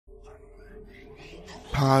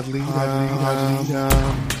Pod Leadum.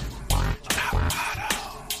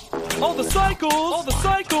 All the cycles.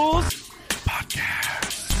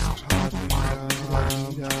 Podcast. Spell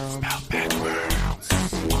backwards.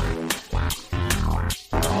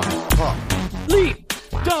 Pod. Leap.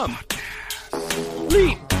 Dumb.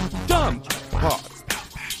 Leap. Dumb. Pod.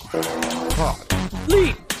 Pod.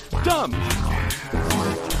 Leap. Dumb.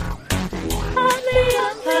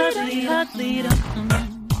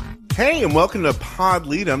 Hey, and welcome to Pod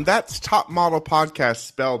Leadum. That's Top Model Podcast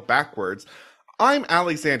spelled backwards. I'm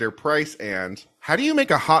Alexander Price, and how do you make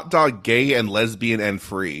a hot dog gay and lesbian and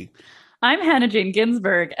free? I'm Hannah Jane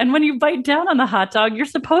Ginsburg, and when you bite down on the hot dog, you're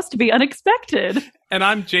supposed to be unexpected. And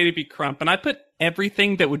I'm JDB Crump, and I put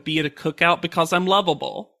everything that would be at a cookout because I'm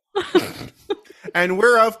lovable. And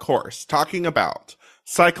we're, of course, talking about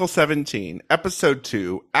Cycle 17, Episode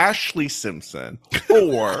 2, Ashley Simpson,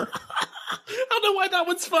 or... I don't know why that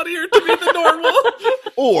one's funnier to me than normal.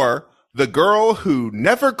 or The Girl Who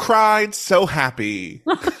Never Cried So Happy.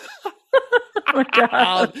 Oh my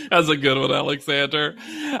God. That's a good one, Alexander.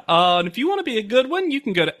 And if you want to be a good one, you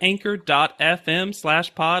can go to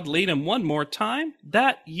anchor.fm/podleadum. One more time.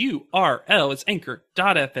 That URL is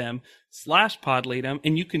anchor.fm/podleadum,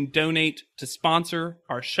 and you can donate to sponsor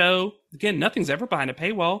our show. Again, nothing's ever behind a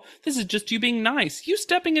paywall. This is just you being nice. You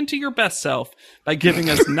stepping into your best self by giving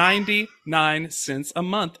us 99 cents a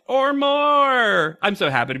month or more. I'm so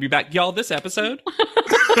happy to be back. Y'all, this episode...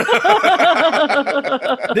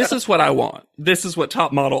 This is what I want. This is what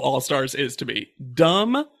Top Model All-Stars is to me.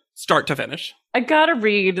 Dumb, start to finish. I gotta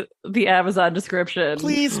read the Amazon description.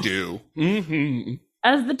 Please do. Mm-hmm.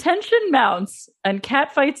 As the tension mounts and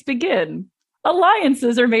catfights begin,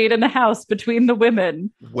 alliances are made in the house between the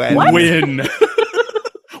women. When? What? Win.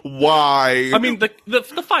 Why? I mean,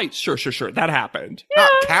 the fight, sure. That happened. Not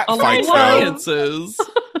cat fights, though. Alliances.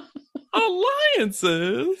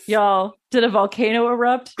 Alliances. Y'all, did a volcano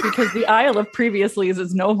erupt? Because the Isle of Previouslys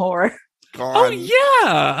is no more. Oh, Gone.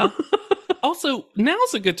 yeah. Also,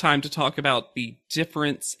 now's a good time to talk about the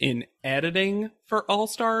difference in editing for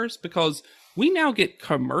All-Stars, because we now get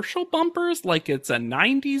commercial bumpers like it's a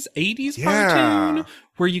 90s, 80s Yeah. cartoon,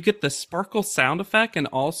 where you get the sparkle sound effect in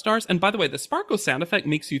All-Stars. And by the way, the sparkle sound effect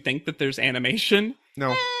makes you think that there's animation.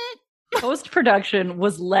 No. Post-production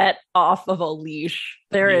was let off of a leash.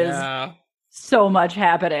 There is Yeah. so much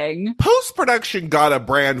happening. Post-production got a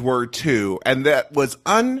brand word, too, and that was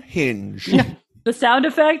unhinged. The sound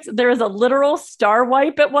effects, there is a literal star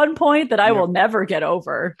wipe at one point that I will never get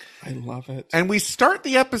over. I love it. And we start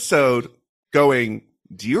the episode going,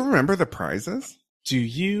 do you remember the prizes? Do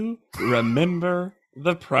you remember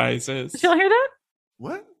the prizes? Did y'all hear that?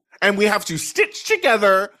 What? And we have to stitch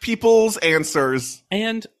together people's answers.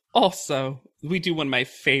 And also, we do one of my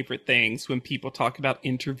favorite things when people talk about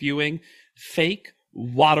interviewing, fake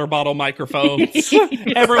water bottle microphones.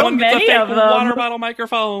 Everyone gets a many fake of them. water bottle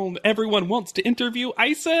microphone. Everyone wants to interview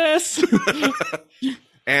ISIS.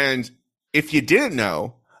 And if you didn't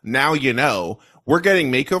know, now you know. We're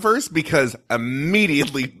getting makeovers because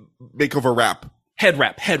immediately makeover wrap. Head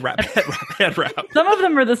wrap. Some of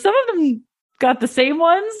them got the same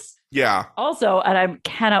ones. Yeah. Also, and I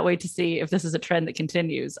cannot wait to see if this is a trend that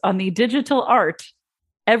continues. On the digital art,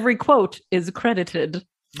 every quote is credited.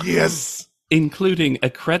 Yes. Including a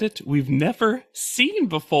credit we've never seen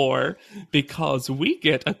before, because we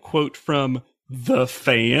get a quote from the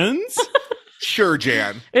fans. Sure,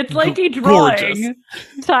 Jan. It's like a Gorgeous. drawing.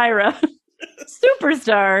 Tyra,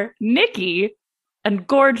 Superstar, Nikki, and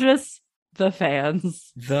gorgeous the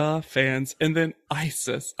fans. The fans. And then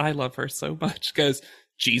Isis, I love her so much, goes,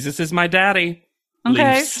 Jesus is my daddy.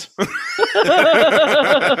 Okay. Leafs.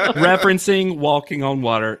 Referencing Walking on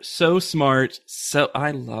Water. So smart. So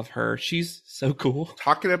I love her. She's so cool.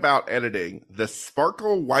 Talking about editing, the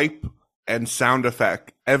sparkle wipe and sound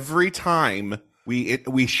effect every time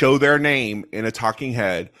we show their name in a talking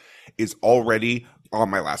head is already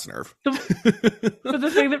on my last nerve. But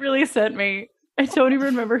the thing that really sent me, I don't even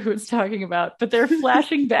remember who it's talking about, but they're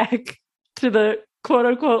flashing back to the quote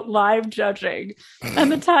unquote live judging.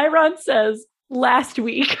 And the Tyron says, last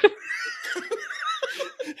week.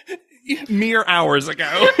 Mere hours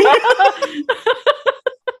ago. There's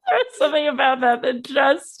something about that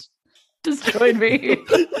just destroyed me.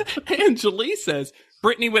 And Jolie says,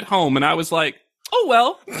 Brittany went home. And I was like, oh,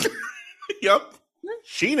 well. Yep.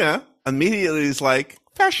 Sheena immediately is like,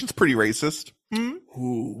 fashion's pretty racist.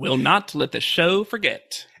 Ooh, will not let the show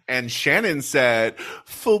forget. And Shannon said,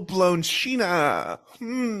 full-blown Sheena.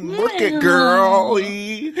 Look at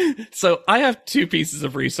girlie. So I have two pieces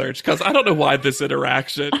of research because I don't know why this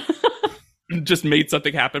interaction just made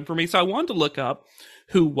something happen for me. So I wanted to look up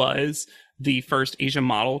who was the first Asian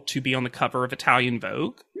model to be on the cover of Italian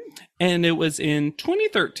Vogue. And it was in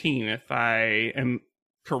 2013, if I am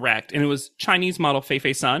correct. And it was Chinese model Fei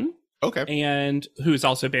Fei Sun. Okay. And who's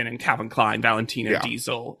also been in Calvin Klein, Valentino,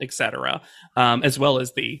 Diesel, etc., as well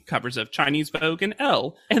as the covers of Chinese Vogue and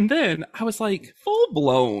Elle. And then I was like, full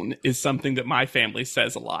blown is something that my family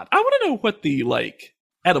says a lot. I want to know what the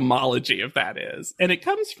etymology of that is. And it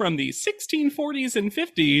comes from the 1640s and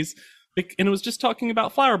 50s, and it was just talking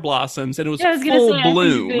about flower blossoms, and it was full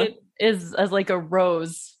bloom. I think it is as like a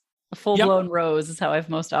rose. A full-blown rose is how I've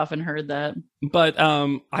most often heard that. But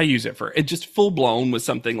I use it for it. Just full-blown was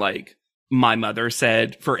something like my mother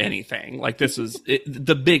said for anything. Like this was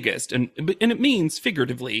the biggest, and it means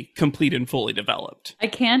figuratively complete and fully developed. I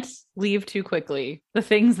can't leave too quickly the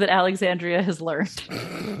things that Alexandria has learned.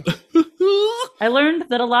 I learned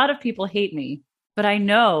that a lot of people hate me, but I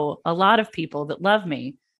know a lot of people that love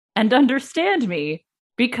me and understand me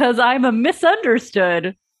because I'm a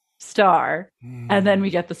misunderstood star. And then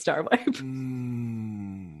we get the star wipe.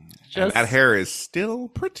 And that hair is still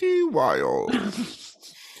pretty wild.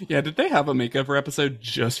 Yeah, did they have a makeover episode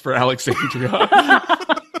just for Alexandria?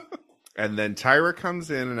 And then Tyra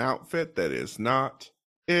comes in an outfit that is not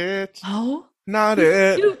it. Oh, not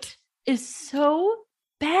the it. Suit is so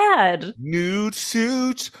bad. Nude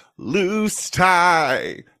suit, loose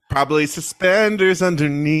tie, probably suspenders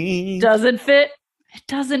underneath. Doesn't fit. It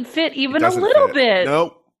doesn't fit even a little bit.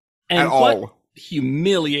 Nope. And at all.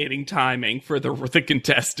 Humiliating timing for the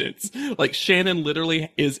contestants. Like Shannon literally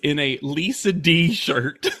is in a Lisa D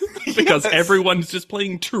shirt because everyone's just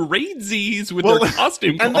playing tradesies with their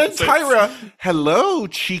costume and closets. then Tyra, hello,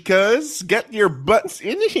 chicas, get your butts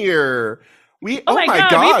in here. Oh my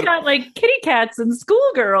god, we've got like kitty cats and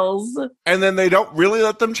schoolgirls. And then they don't really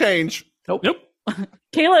let them change. Nope.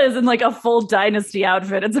 Kayla is in like a full Dynasty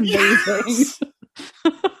outfit. It's amazing. Yes.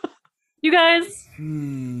 You guys,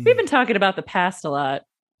 we've been talking about the past a lot.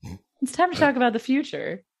 It's time to talk about the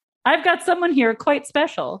future. I've got someone here quite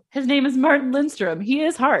special. His name is Martin Lindstrom. He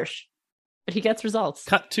is harsh, but he gets results.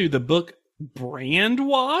 Cut to the book Brand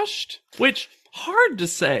Washed, which, hard to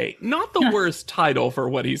say, not the worst title for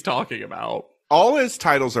what he's talking about. All his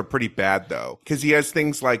titles are pretty bad, though, because he has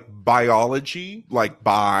things like biology, like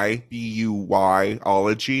B-U-Y-ology.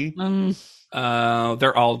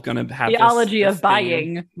 They're all gonna have the ology this of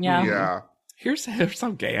buying. Yeah. Here's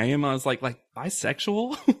how gay I am. I was like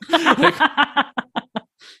bisexual.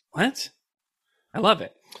 What? I love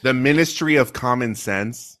it. The Ministry of Common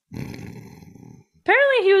Sense.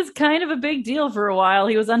 Apparently, he was kind of a big deal for a while.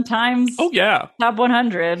 He was on Time's Top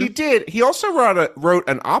 100. He did. He also wrote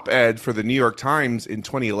an op-ed for the New York Times in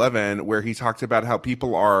 2011 where he talked about how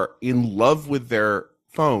people are in love with their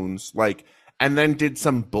phones, and then did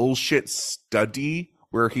some bullshit study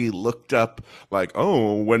where he looked up,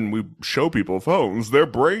 when we show people phones, their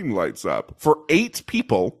brain lights up for 8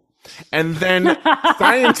 people. And then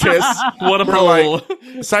scientists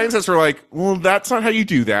were like, well, that's not how you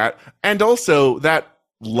do that. And also that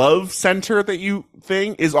love center that you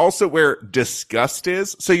thing is also where disgust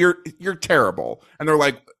is. So you're terrible. And they're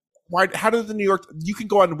like, why? How did you can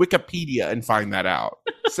go on Wikipedia and find that out.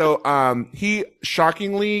 So he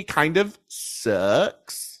shockingly kind of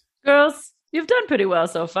sucks. Girls, you've done pretty well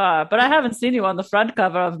so far, but I haven't seen you on the front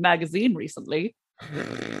cover of a magazine recently.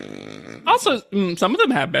 Also, some of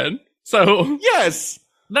them have been. So yes,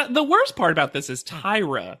 the worst part about this is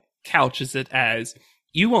Tyra couches it as,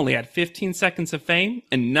 you only had 15 seconds of fame,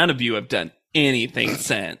 and none of you have done anything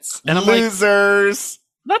since. And I'm losers.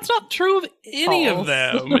 That's not true of any of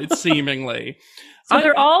them. It's seemingly. So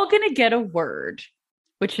they're all going to get a word,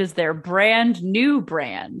 which is their brand new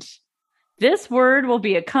brand. This word will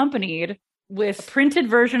be accompanied with a printed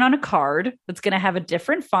version on a card that's going to have a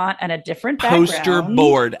different font and a different background. Poster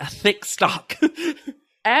board, a thick stock.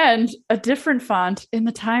 And a different font in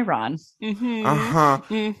the Tyron. Mm-hmm. Uh-huh.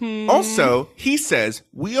 Mm-hmm. Also, he says,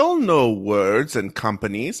 we all know words and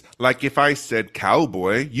companies. Like if I said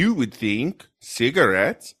cowboy, you would think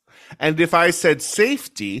cigarettes. And if I said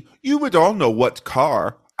safety, you would all know what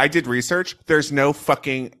car. I did research. There's no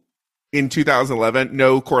fucking, in 2011,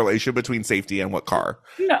 no correlation between safety and what car.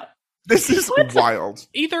 No. This is wild.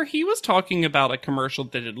 Either he was talking about a commercial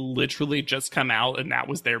that had literally just come out and that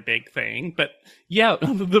was their big thing. But yeah,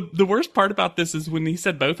 the worst part about this is when he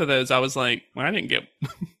said both of those, I was like, well, I didn't get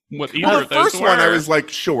what either of those were. The first one, I was like,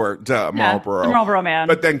 sure, duh, Marlboro. The Marlboro Man.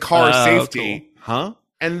 But then car safety. Cool. Huh?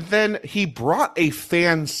 And then he brought a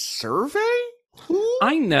fan survey? Who?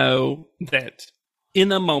 I know that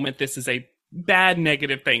in a moment, this is a bad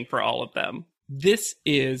negative thing for all of them. This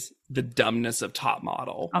is the dumbness of Top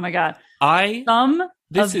Model. Oh my God. I Some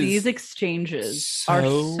This of these is exchanges are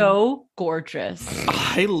so gorgeous.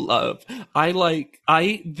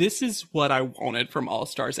 This is what I wanted from All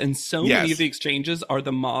Stars. And so many Yes. of the exchanges are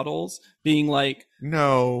the models being like,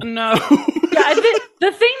 No. no. Yeah,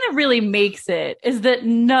 the thing that really makes it is that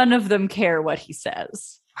none of them care what he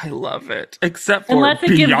says. I love it. Except for Unless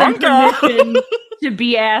it gives them Bianca. permission to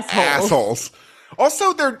be assholes. Assholes.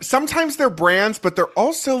 Also, sometimes they're brands, but they're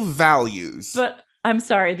also values. But I'm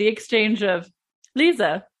sorry, the exchange of,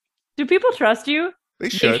 Lisa, do people trust you? They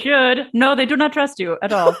should. They should. No, they do not trust you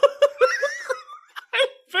at all.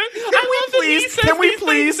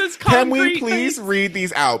 Can we please read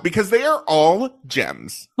these out? Because they are all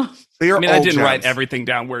gems. They are I mean, all I didn't gems. write everything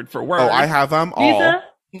down word for word. Oh, I have them all. Lisa,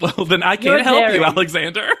 Well, then I You're can't help you, daring.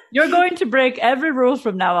 Alexander. you're going to break every rule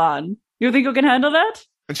from now on. You think you can handle that?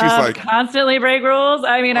 And she's like, Constantly break rules?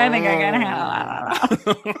 I mean, I think I can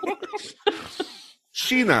handle that.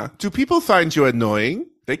 Sheena, do people find you annoying?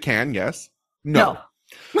 They can, yes. No.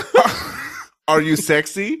 Are you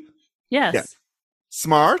sexy? Yes. Yeah.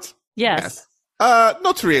 Smart? Yes.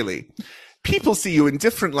 Not really. People see you in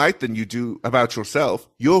different light than you do about yourself.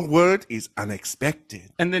 Your word is unexpected.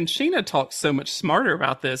 And then Sheena talks so much smarter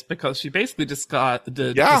about this because she basically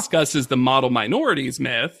discusses the model minorities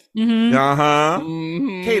myth. Mm-hmm. Uh-huh.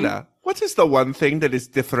 Mhm. Kayla, what is the one thing that is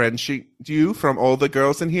differentiate you from all the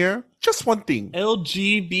girls in here? Just one thing.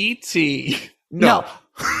 LGBT. No.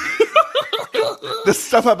 The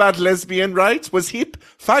stuff about lesbian rights was hip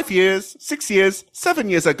 5 years, 6 years, 7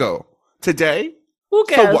 years ago. Today? Who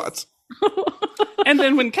cares? So what? And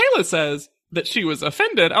then when Kayla says that she was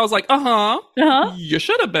offended, I was like, Uh-huh. you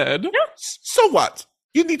should have been. So what?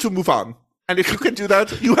 You need to move on. And if you can do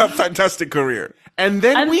that, you have a fantastic career. And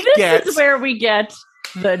then And we this get is where we get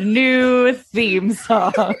the new theme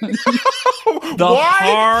song. The Why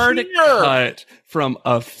hard here? cut from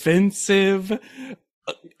offensive,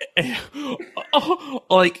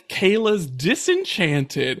 like Kayla's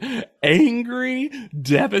disenchanted, angry,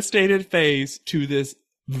 devastated face to this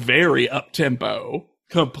very up tempo,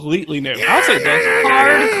 completely new. I'll say this.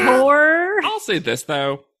 Hardcore. I'll say this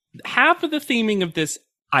though. Half of the theming of this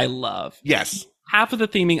I love. Yes. Half of the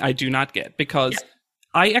theming I do not get because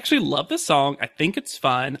I actually love the song. I think it's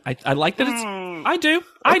fun. I like that it's. I do.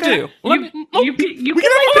 I Okay. do. Let me- oh, You We can can make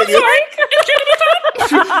have this opinion. work. it's Jenny time. It's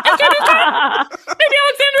Jenny time. Maybe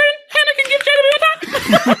Alexander and Hannah can give Jenny a time.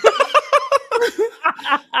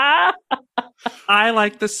 I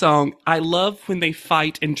like the song. I love when they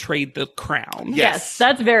fight and trade the crown. Yes,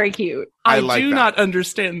 that's very cute. I I like do that. not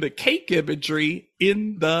understand the cake imagery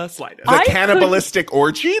in the slightest. The I cannibalistic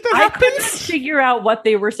orgy that I couldn't happens? figure out what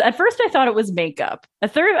they were. At first, I thought it was makeup.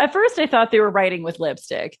 At first, I thought they were writing with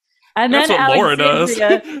lipstick. And That's then what Laura does.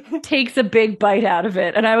 Alexandria takes a big bite out of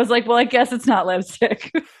it, and I was like, "Well, I guess it's not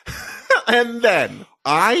lipstick." And then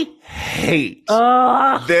I hate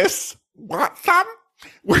Ugh. this thumb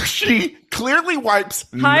where she clearly wipes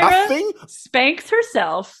Tyra? nothing. Spanks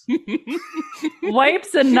herself,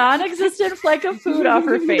 wipes a non-existent fleck of food off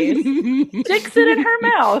her face, sticks it in her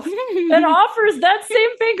mouth, then offers that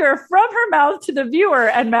same finger from her mouth to the viewer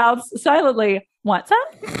and mouths silently, "Want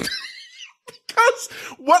some?" Because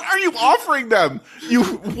what are you offering them? You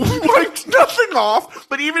wiped nothing off,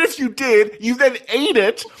 but even if you did, you then ate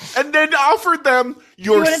it and then offered them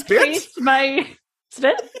your You want to spit. taste my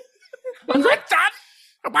spit? What that?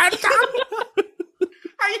 I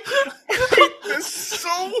hate this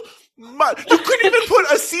so much. You couldn't even put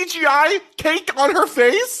a CGI cake on her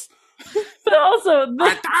face. But also,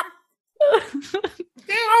 put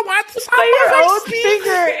your own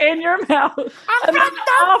finger in your mouth and then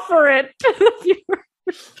offer it to the viewer.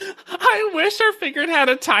 I wish her finger had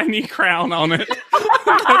a tiny crown on it.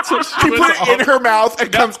 That's what she She was put it in offering. her mouth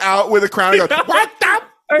and comes out with a crown and goes, what the?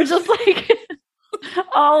 Or just like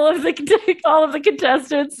all of the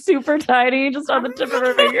contestants super tiny, just on the tip of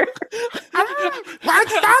her finger.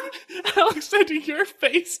 What's that? Alexander, your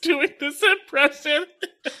face doing this impression.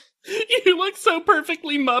 You look so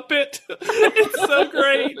perfectly Muppet. It's so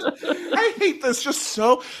great. I hate this just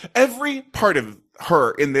so. Every part of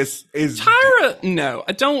her in this is Tyra, no,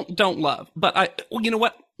 I don't love. But you know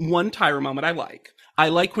what? One Tyra moment I like. I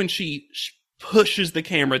like when she pushes the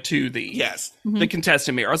camera to the yes. the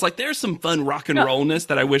contestant mirror. I was like, there's some fun rock and rollness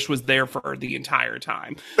that I wish was there for her the entire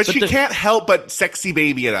time. But she can't help but sexy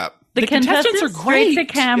baby it up. The contestants are straight to great.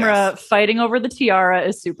 camera fighting over the tiara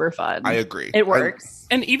is super fun. I agree. It works.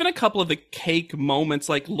 And even a couple of the cake moments,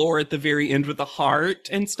 like Laura at the very end with the heart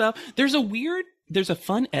and stuff. There's a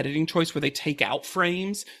fun editing choice where they take out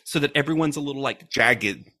frames so that everyone's a little like,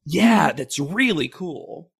 Jagged. yeah, that's really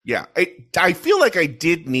cool. Yeah. I feel like I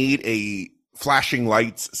did need a flashing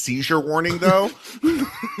lights seizure warning, though.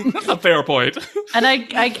 A fair point. And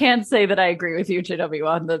I can't say that I agree with you, JW,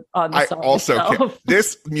 on the I song also itself. can't.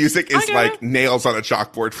 This music is Okay. like nails on a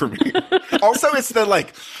chalkboard for me. Also, it's the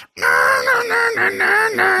like,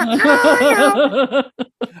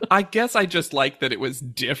 I guess I just like that it was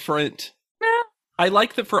different. I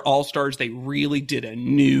like that for All Stars, they really did a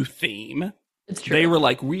new theme. It's true. They were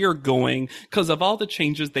like, we are going, because of all the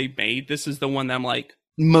changes they made, this is the one that I'm like,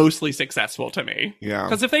 mostly successful to me. yeah.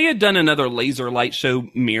 Because if they had done another laser light show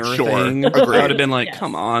mirror Sure. thing, I Agreed. would have been like, Yes.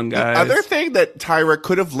 come on, The guys. other thing that Tyra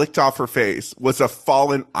could have licked off her face was a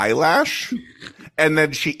fallen eyelash, and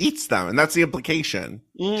then she eats them, and that's the implication.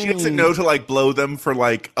 She doesn't know to like blow them for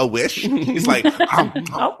like a wish. He's like,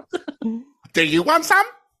 Oh. do you want some?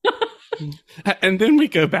 And then we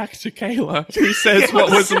go back to Kayla, who says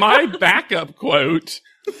what was my backup quote,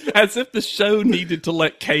 as if the show needed to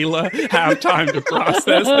let Kayla have time to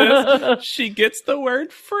process this. She gets the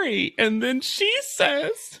word free, and then she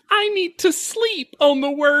says, I need to sleep on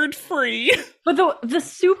the word free. But the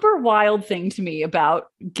super wild thing to me about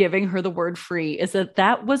giving her the word free is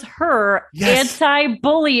that was her Yes.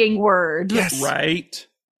 anti-bullying word. Yes. Right?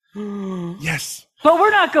 Yes. But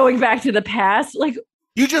we're not going back to the past. Like,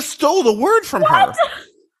 You just stole the word from her.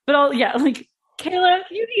 but like, Kayla,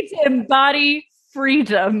 you need to embody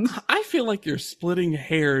freedom. I feel like you're splitting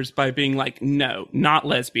hairs by being like, no, not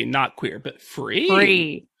lesbian, not queer, but free.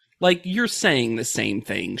 Free. Like, you're saying the same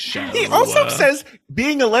thing, show. He also says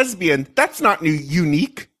being a lesbian, that's not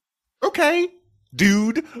unique. Okay.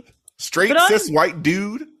 Dude. Straight But cis white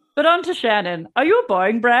dude. But on to Shannon. Are you a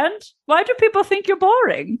boring brand? Why do people think you're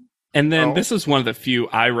boring? And then Oh. this is one of the few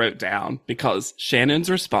I wrote down because Shannon's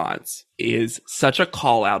response is such a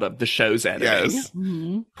call out of the show's editing. Yes.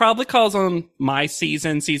 Probably calls on my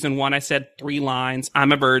season 1. I said 3 lines.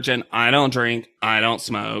 I'm a virgin. I don't drink. I don't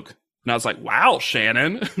smoke. And I was like, wow,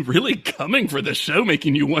 Shannon, really coming for the show,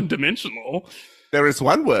 making you one dimensional. There is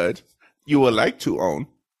one word you would like to own.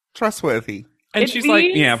 Trustworthy. And It she's like,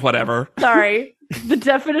 means- yeah, whatever. Sorry. The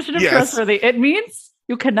definition of Yes. trustworthy. It means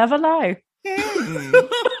you can never lie.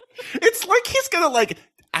 It's like he's gonna like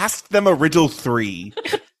ask them a riddle 3.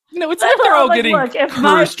 No, it's like they're all Like, getting look, if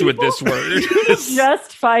my cursed with people- this word.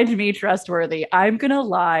 Just find me trustworthy. I'm gonna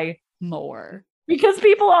lie more. Because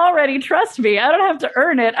people already trust me. I don't have to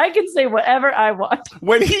earn it. I can say whatever I want.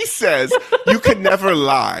 When he says you can never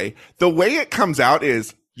lie, the way it comes out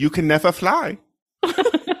is you can never fly.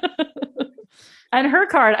 And her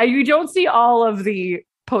card, you don't see all of the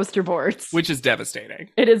poster boards. Which is devastating.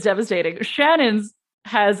 It is devastating. Shannon's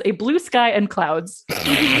has a blue sky and clouds.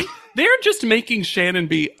 They're just making Shannon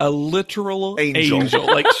be a literal Angel. angel.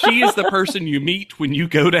 Like, she is the person you meet when you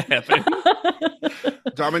go to heaven.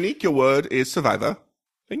 Dominique, your word is survivor.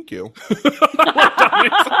 Thank you.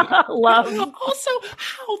 Love. Also,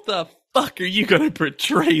 how the fuck are you going to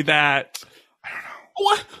portray that? I don't know.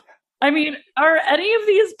 What? I mean, are any of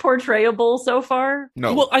these portrayable so far?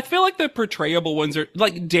 No. Well, I feel like the portrayable ones are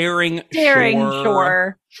like daring. Daring,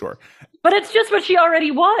 sure. Sure. But it's just what she already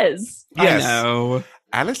was. Yes. I know.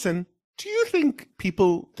 Allison, do you think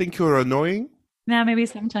people think you're annoying? Nah, maybe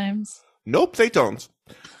sometimes. Nope, they don't.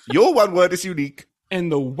 Your one word is unique. And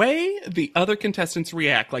the way the other contestants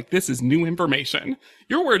react, like this is new information.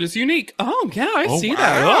 Your word is unique. Oh, yeah, I Oh, see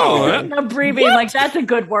that. wow. Oh, Now, Brie being like, that's a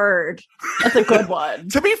good word. That's a good one.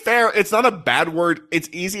 To be fair, it's not a bad word. It's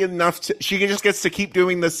easy enough to, she just gets to keep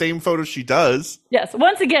doing the same photos she does. Yes.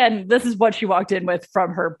 Once again, this is what she walked in with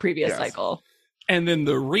from her previous Yes. cycle. And then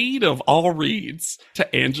the read of all reads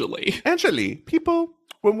to Angeli. Angeli, people,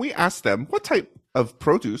 when we asked them, what type of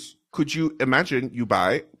produce could you imagine you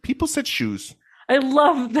buy? People said shoes. I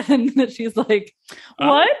love then that she's like,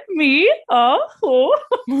 what? Me? Oh.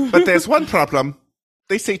 But there's one problem.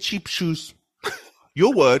 They say cheap shoes.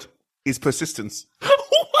 Your word is persistence.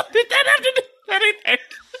 What did that have to do with anything?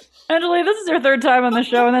 Angela, this is your third time on the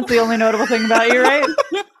show, and that's the only notable thing about you, right?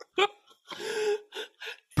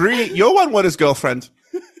 Brie, your one word is girlfriend.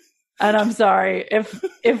 And I'm sorry,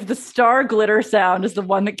 if the star glitter sound is the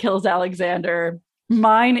one that kills Alexander,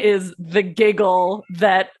 mine is the giggle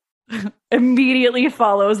that immediately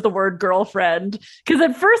follows the word girlfriend. Because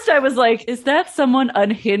at first I was like, is that someone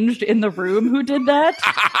unhinged in the room who did that?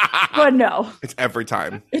 But no, It's every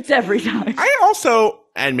time. it's every time. I also,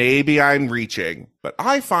 and maybe I'm reaching, but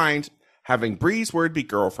I find having Bree's word be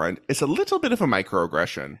girlfriend is a little bit of a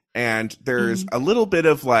microaggression. And there's a little bit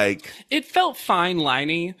of like, It felt fine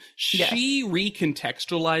liney. Yes. She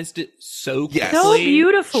recontextualized it so quickly. Yes. So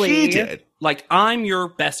beautifully. she did. Like, I'm your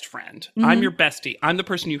best friend. I'm your bestie. I'm the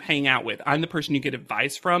person you hang out with. I'm the person you get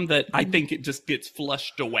advice from that I think it just gets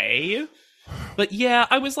flushed away. But yeah,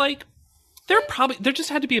 I was like, There just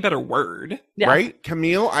had to be a better word. Yeah. Right?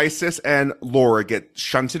 Camille, Isis, and Laura get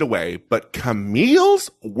shunted away, but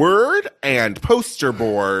Camille's word and poster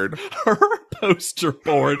board. Her poster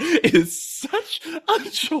board is such a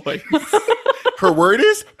choice. Her word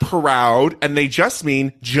is proud, and they just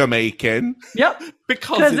mean Jamaican. Yep.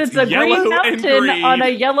 Because It's a yellow green and mountain green. on a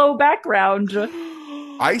yellow background.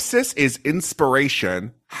 Isis is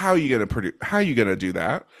inspiration. How are you gonna do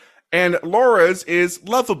that? And Laura's is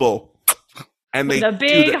lovable. And With they a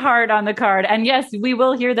big do that heart on the card. And yes, we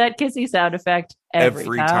will hear that kissy sound effect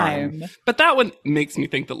every time. But that one makes me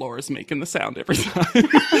think that Laura's making the sound every time.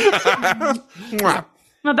 Mwah.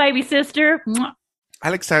 My baby sister. Mwah.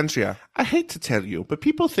 Alexandria, I hate to tell you, but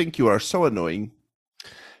people think you are so annoying.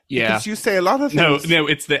 Yeah. Because you say a lot of No, things.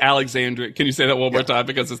 it's the Alexandria. Can you say that one more time?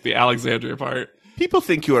 Because it's the Alexandria part. People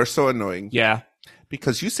think you are so annoying. Yeah.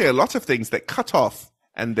 Because you say a lot of things that cut off,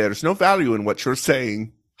 and there's no value in what you're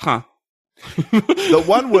saying. Huh. The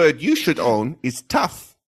one word you should own is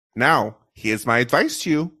tough. Now, here's my advice to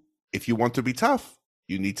you. If you want to be tough,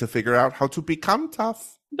 you need to figure out how to become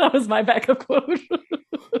tough. That was my backup quote.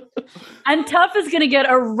 And Tough is going to get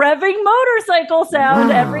a revving motorcycle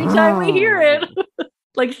sound every time we hear it.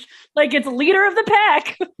 like it's leader of the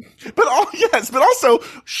pack. But also,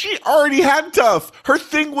 she already had tough. Her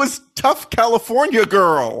thing was tough California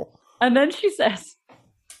girl. And then she says,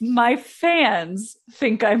 my fans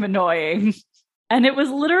think I'm annoying. And it was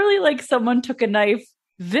literally like someone took a knife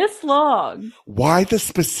this long Why the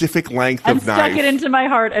specific length and of stuck knife? it into my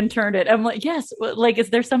heart and turned it. I'm like, yes, like,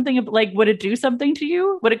 is there something like, would it do something to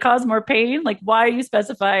you? Would it cause more pain? Like, why are you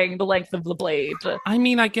specifying the length of the blade? I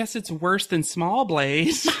mean, I guess it's worse than small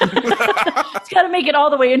blades. It's got to make it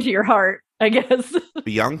all the way into your heart, I guess.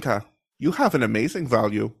 Bianca, you have an amazing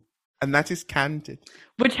value, and that is candid.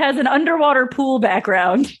 Which has an underwater pool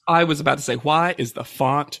background. I was about to say, why is the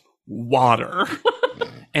font water?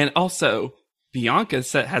 And also, Bianca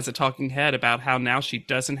has a talking head about how now she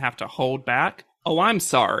doesn't have to hold back. Oh, I'm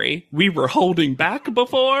sorry. We were holding back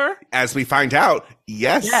before? As we find out,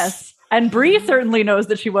 yes. Yes. And Bree certainly knows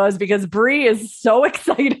that she was, because Bree is so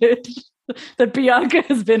excited that Bianca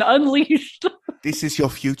has been unleashed. This is your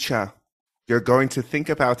future. You're going to think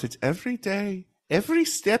about it every day, every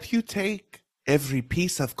step you take, every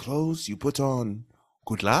piece of clothes you put on.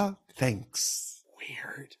 Good luck. Thanks.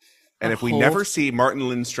 Weird. And The if we whole- never see Martin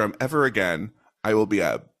Lindstrom ever again, I will be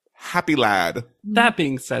a happy lad. That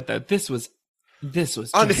being said, though, this was just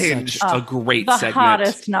Unhinged. such a great The segment.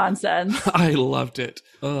 hottest nonsense. I loved it.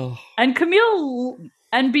 Oh, And Camille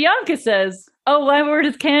and Bianca says, oh, my word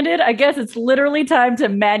is candid. I guess it's literally time to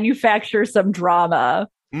manufacture some drama.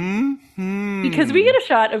 Mm-hmm. Because we get a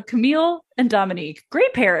shot of Camille and Dominique.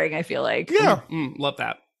 Great pairing, I feel like. Yeah. love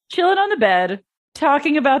that. Chilling on the bed,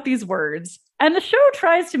 talking about these words. And the show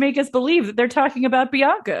tries to make us believe that they're talking about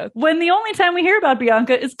Bianca, when the only time we hear about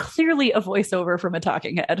Bianca is clearly a voiceover from a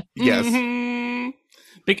talking head. Yes. Mhm.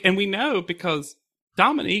 And we know because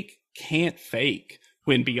Dominique can't fake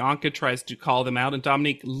when Bianca tries to call them out, and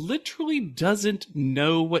Dominique literally doesn't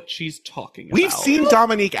know what she's talking about. We've seen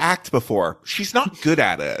Dominique act before. She's not good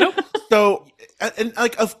at it. So, and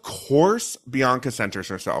like, of course, Bianca centers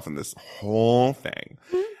herself in this whole thing.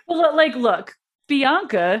 Well, like, look,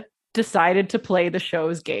 Bianca decided to play the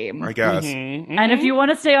show's game. I guess. And if you want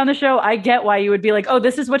to stay on the show, I get why you would be like, oh,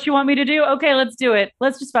 this is what you want me to do? Okay, let's do it.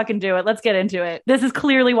 Let's just fucking do it. Let's get into it. This is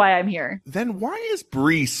clearly why I'm here. Then why is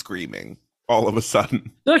Bree screaming all of a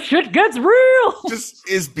sudden? The shit gets real. Just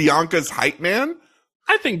is Bianca's hype man?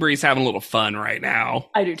 I think Bree's having a little fun right now.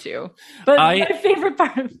 I do too. But my favorite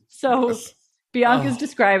part, so Bianca's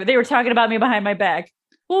describing, they were talking about me behind my back.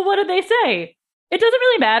 Well, what did they say? It doesn't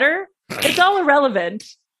really matter. It's all irrelevant.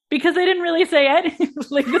 Because they didn't really say anything.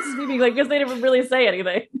 Like, this is me being like, because they didn't really say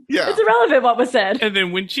anything. Yeah. It's irrelevant what was said. And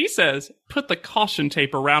then when she says, put the caution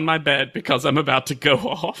tape around my bed because I'm about to go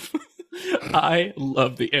off. I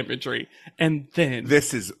love the imagery. And then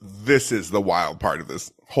This is the wild part of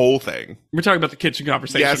this whole thing. we're talking about the kitchen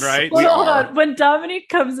conversation, Yes. right? We Hold are. on. When Dominique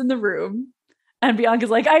comes in the room and Bianca's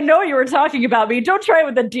like, I know you were talking about me. Don't try it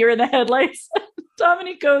with the deer in the headlights.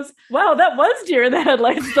 Dominique goes, wow, that was deer in the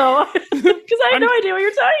headlights, though. Because I had no idea what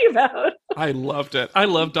you're talking about. I loved it. I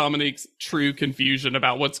love Dominique's true confusion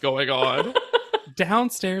about what's going on.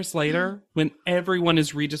 Downstairs later, when everyone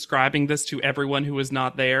is redescribing this to everyone who is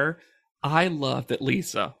not there, I love that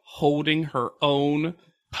Lisa, holding her own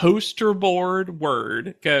poster board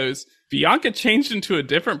word, goes, Bianca changed into a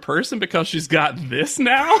different person because she's got this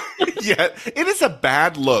now? Yeah, it is a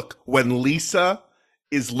bad look when Lisa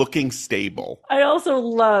is looking stable. I also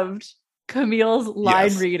loved Camille's line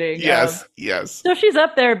Yes. reading. Yes, of- yes. So she's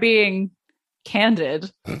up there being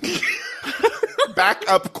candid.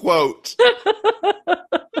 backup quote.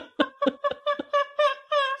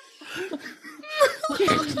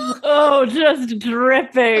 Oh, just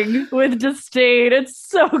dripping with disdain. It's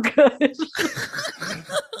so good.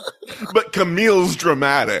 But Camille's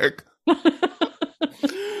dramatic.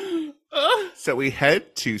 So we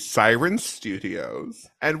head to Siren Studios,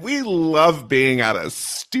 and we love being at a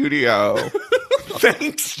studio.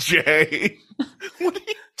 Thanks, Jay. What are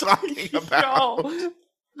you talking about? Y'all,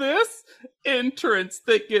 this entrance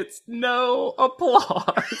that gets no applause.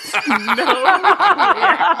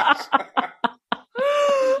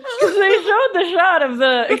 Because they showed the shot of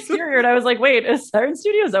the exterior, and I was like, wait, is Siren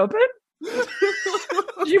Studios open?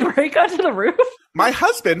 Did you break onto the roof? My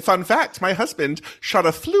husband, fun fact, my husband shot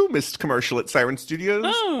a flu mist commercial at Siren Studios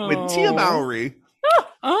with Tia Mowry.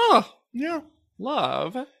 Oh, Yeah.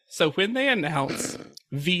 love. So when they announce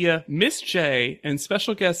via Miss J and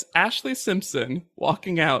special guest Ashley Simpson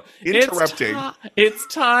walking out, Interrupting. It's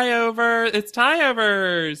tie over. It's tie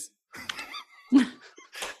overs.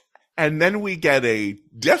 And then we get a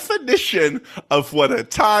definition of what a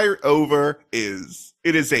tie over is.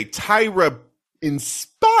 It is a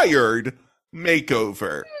Tyra-inspired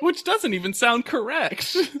makeover. Which doesn't even sound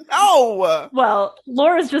correct. Oh! Well,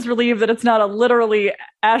 Laura's just relieved that it's not a literally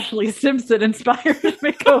Ashley Simpson inspired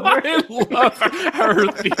makeover. I love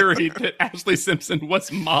her theory that Ashley Simpson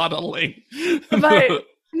was modeling.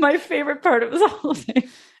 My favorite part of this whole thing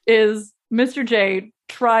is Mr. J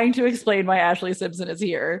trying to explain why Ashley Simpson is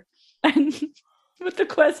here. And with the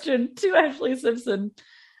question to Ashley Simpson,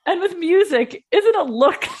 and with music, isn't a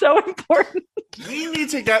look so important? We need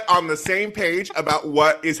to get on the same page about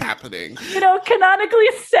what is happening. Canonically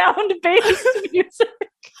sound-based music.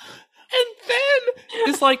 And then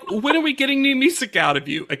it's like, when are we getting new music out of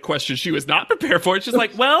you? A question she was not prepared for. She's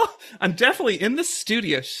like, well, I'm definitely in the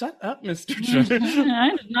studio. Shut up, Mr.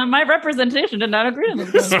 J. My representation did not agree to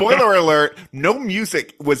this. Spoiler alert, no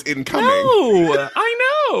music was incoming. No, I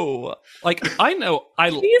know. Like, I know.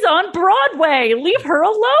 She's on Broadway. Leave her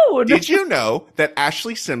alone. Did you know that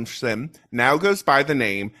Ashley Simpson now goes by the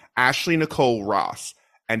name Ashley Nicole Ross?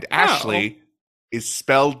 And Ashley is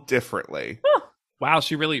spelled differently. Wow,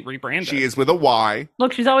 she really rebranded. She is with a Y.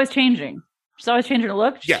 Look, she's always changing. She's always changing her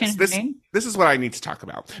look. She's Yes, changing her name. this is what I need to talk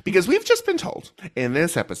about. Because we've just been told in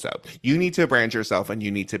this episode, you need to brand yourself and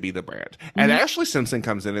you need to be the brand. And Ashley Simpson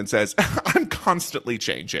comes in and says, I'm constantly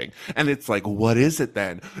changing. And it's like, what is it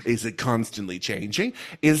then? Is it constantly changing?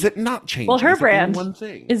 Is it not changing? Well, her Is it brand one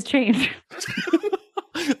thing? is change.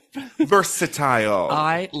 Versatile.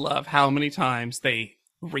 I love how many times they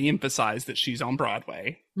reemphasize that she's on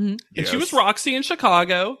Broadway. Mm-hmm. And she was Roxy in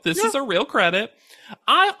Chicago. This is a real credit.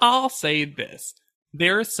 I'll say this.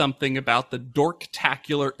 There is something about the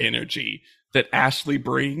dorktacular energy that Ashley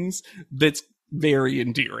brings that's very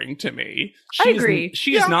endearing to me. I agree.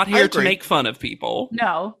 She is not I here to agree. make fun of people.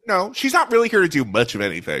 No, No, she's not really here to do much of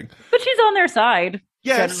anything. but she's on their side.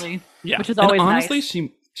 Yes. Generally. Yeah. Which is And always honestly, nice.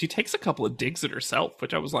 she takes a couple of digs at herself,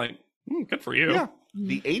 which I was like, good for you. Yeah.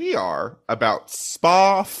 The ADR about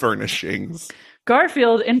spa furnishings.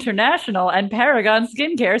 Garfield International and Paragon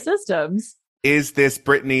Skincare Systems. Is this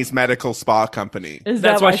Britney's medical spa company? Is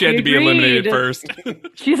That's that why she had to be eliminated agreed? first.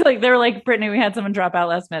 She's like, they were like, Brittany, we had someone drop out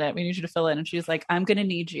last minute. We need you to fill in. And she's like, I'm going to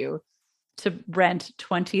need you to rent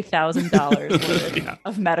 $20,000 worth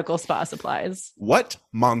of medical spa supplies. What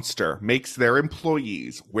monster makes their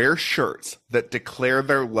employees wear shirts that declare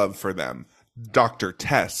their love for them? Dr.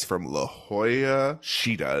 Tess from La Jolla,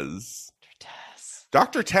 she does.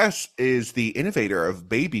 Dr. Tess is the innovator of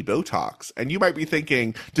baby Botox. And you might be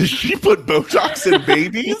thinking, does she put Botox in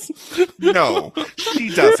babies? No, she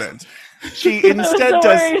doesn't. She instead so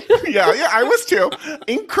does. worried. Yeah, I was too.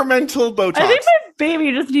 Incremental Botox. I think my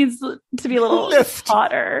baby just needs to be a little Lift.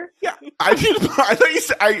 hotter. Yeah, I thought you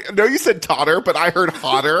said. I know you said totter, but I heard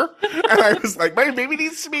hotter, and I was like, my baby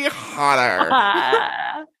needs to be hotter.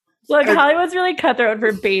 Look, Hollywood's really cutthroat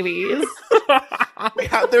for babies.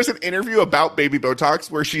 There's an interview about baby Botox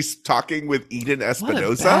where she's talking with Eden What a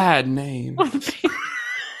Espinosa. bad name.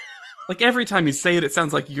 Like every time you say it, it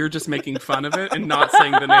sounds like you're just making fun of it and not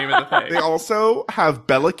saying the name of the They thing. also have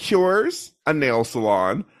Bella Cures, a nail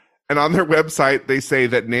salon, and on their website they say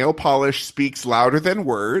that nail polish speaks louder than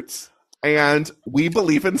words, and we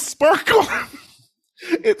believe in sparkle.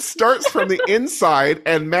 It starts from the inside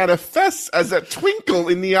and manifests as a twinkle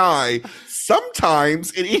in the eye.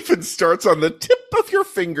 Sometimes it even starts on the tip of your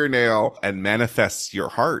fingernail and manifests your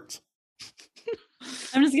heart.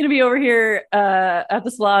 I'm just going to be over here at the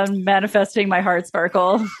salon manifesting my heart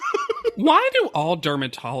sparkle. Why do all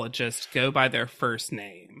dermatologists go by their first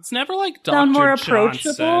name? It's never like Dr. Sound more Johnson.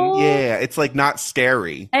 approachable? Yeah, it's like not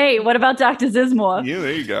scary. Hey, what about Dr. Zismore? Yeah,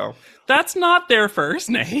 there you go. That's not their first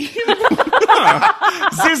name.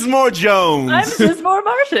 Zismore Jones. I'm Zismore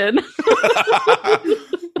Martin.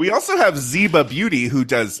 We also have Zeba Beauty, who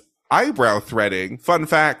does eyebrow threading. Fun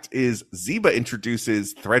fact is Zeba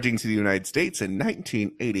introduces threading to the United States in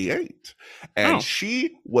 1988. And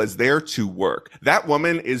she was there to work. That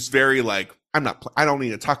woman is very like, I don't need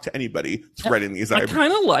to talk to anybody threading these I eyebrows.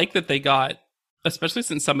 kind of like that they got, especially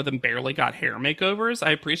since some of them barely got hair makeovers.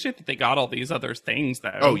 I appreciate that they got all these other things,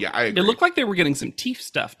 though. Oh, yeah, I agree. It looked like they were getting some teeth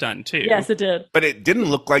stuff done, too. Yes, it did. But it didn't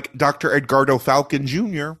look like Dr. Edgardo Falcon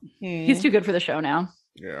Jr. He's too good for the show now.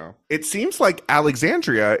 Yeah. It seems like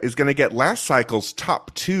Alexandria is going to get last cycle's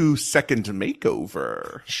top 2 second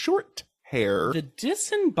makeover. Short hair. The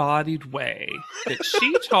disembodied way that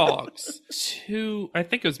she talks to, I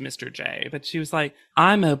think it was Mr. J, but she was like,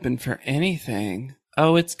 I'm open for anything.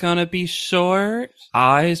 Oh, it's gonna be short.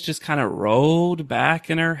 Eyes just kind of rolled back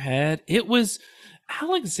in her head. It was,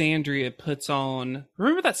 Alexandria puts on,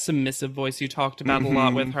 remember that submissive voice you talked about a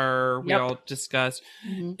lot with her? We Yep. all discussed.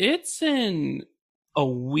 Mhm. It's in a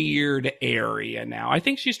weird area now. I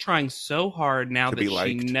think she's trying so hard now To that be she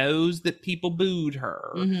liked. knows that people booed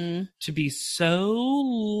her Mhm. to be so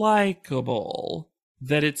likable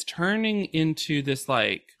that it's turning into this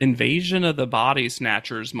like invasion of the body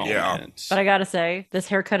snatchers moment. But I gotta say, this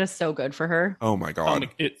haircut is so good for her. Oh my God.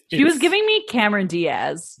 She was giving me Cameron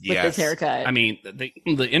Diaz with Yes. this haircut. I mean, the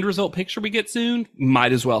end result picture we get soon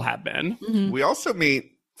might as well have been. Mhm. We also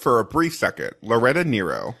meet, for a brief second, Loretta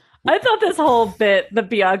Nero. I thought this whole bit that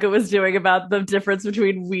Bianca was doing about the difference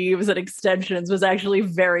between weaves and extensions was actually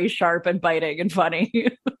very sharp and biting and funny.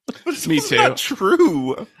 Me It's too. not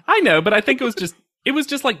true. I know, but I think it was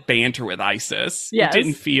just like banter with Isis. Yes. It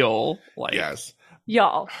didn't feel like Yes.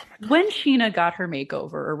 Y'all, when Sheena got her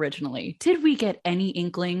makeover originally, did we get any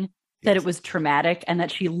inkling that it was traumatic and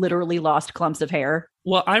that she literally lost clumps of hair?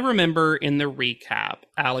 Well, I remember in the recap,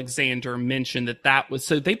 Alexander mentioned that was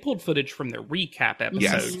so they pulled footage from the recap episode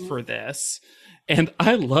Yes. for this. And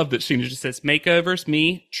I love that Sheena just says, makeovers,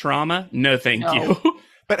 me, trauma, no thank No. you.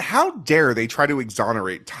 But how dare they try to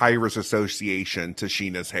exonerate Tyra's association to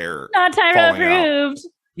Sheena's hair? Not Tyra falling out. approved.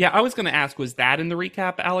 Yeah, I was going to ask, was that in the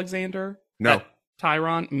recap, Alexander? No. That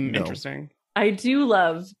Tyron? No. Interesting. I do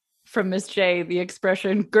love from Miss J the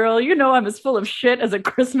expression, girl, you know I'm as full of shit as a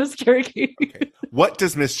Christmas turkey. What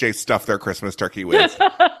does Miss J stuff their Christmas turkey with?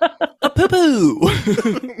 A poo-poo!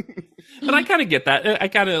 But I kind of get that. I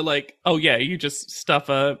kind of like, oh yeah, you just stuff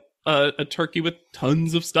a turkey with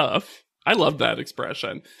tons of stuff. I love that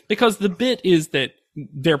expression. Because the bit is that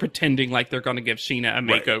they're pretending like they're going to give Sheena a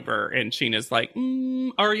Right. makeover, and Sheena's like,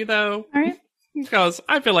 are you though? All right. Because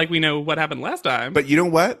I feel like we know what happened last time. But you know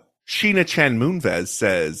what? Sheena Chen Moonves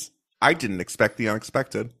says, I didn't expect the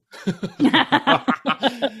unexpected.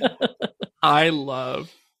 I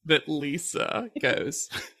love that Lisa goes,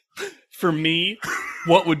 for me,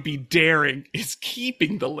 what would be daring is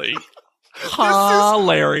keeping the link.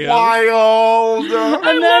 Hilarious. Wild. I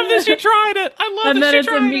And love then- that she tried it. I love And that then she it's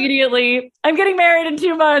tried it. immediately, I'm getting married in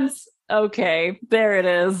 2 months. Okay, there it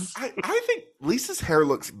is. I think Lisa's hair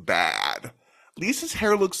looks bad. Lisa's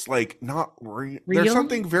hair looks like not real. Real? There's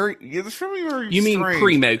something very, there's something very You mean strange.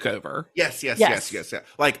 pre-makeover? Yes. Yes.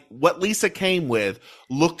 Like what Lisa came with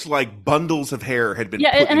looked like bundles of hair had been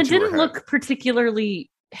Yeah, put and it into her didn't head. look particularly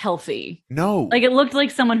healthy. No. Like it looked like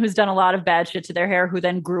someone who's done a lot of bad shit to their hair who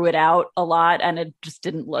then grew it out a lot and it just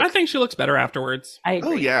didn't look. I think she looks better afterwards. I agree.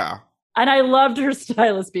 Oh yeah. And I loved her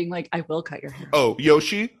stylist being like, I will cut your hair. Oh,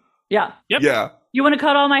 Yoshi? Yeah. Yep. Yeah, You want to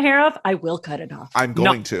cut all my hair off? I will cut it off. I'm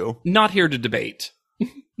going to. Not here to debate.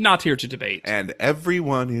 Not here to debate. And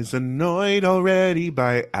everyone is annoyed already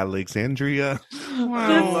by Alexandria.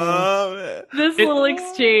 I love it. This little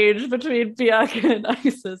exchange between Bianca and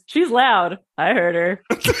Isis. She's loud. I heard her.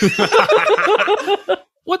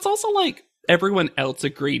 What's also like everyone else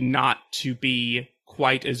agreed not to be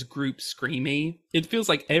quite as group screamy. It feels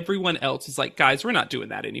like everyone else is like, guys, we're not doing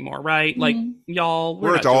that anymore, right? Like, Mhm. y'all, We're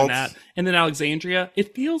we're not doing adults. that. And then Alexandria,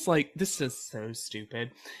 it feels like this is so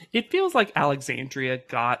stupid. It feels like Alexandria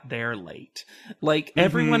got there late. Like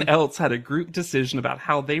everyone else had a group decision about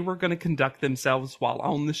how they were going to conduct themselves while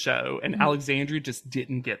on the show, and Alexandria just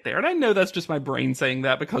didn't get there. And I know that's just my brain saying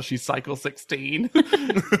that because she's cycle 16.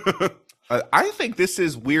 I think this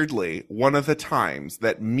is weirdly one of the times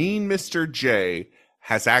that Mean Mr. J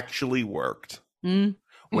has actually worked. Mm.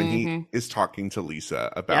 when he is talking to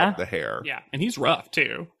Lisa about the hair. Yeah, and he's rough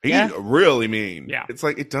too. He's really mean. Yeah. It's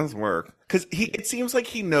like, it does work. Because it seems like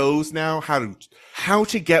he knows now how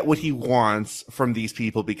to get what he wants from these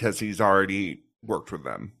people because he's already worked with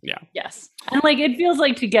them. Yeah. Yes. And like, it feels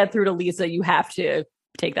like to get through to Lisa, you have to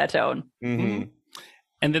take that tone. Mm-hmm.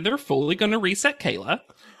 And then they're fully going to reset Kayla.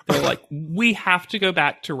 They're like, we have to go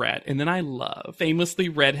back to Red. And then I love, famously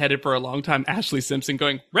redheaded for a long time, Ashley Simpson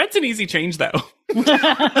going, Red's an easy change, though. You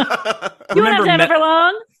won't have to have it for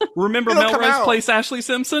long. Remember It'll come Melrose out. Place Ashley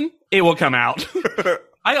Simpson? It will come out.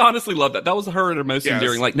 I honestly love that. That was her and her most Yes.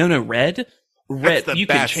 endearing. Like, no, Red, the you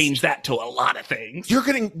can best. change that to a lot of things. You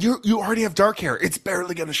already have dark hair. It's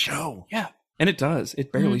barely going to show. Yeah. And it does.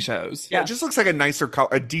 It barely shows. Yeah, it just looks like a nicer color,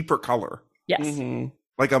 a deeper color. Yes. Mm-hmm.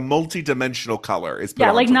 Like a multi-dimensional color is put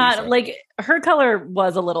Yeah, like onto not Lisa. like her color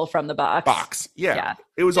was a little from the box. Yeah. Yeah.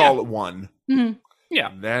 It was all at one. Mhm.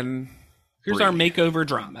 Yeah. And then Here's Brie. our makeover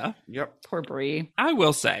drama. Yep. Poor Brie. I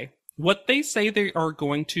will say, what they say they are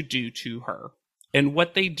going to do to her and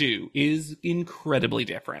what they do is incredibly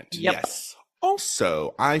different. Yep. Yes.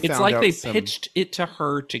 Also, I found It's like out they some, pitched it to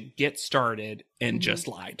her to get started and just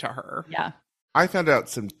lied to her. Yeah. I found out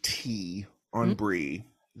some tea on Mhm. Brie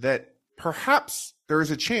that perhaps there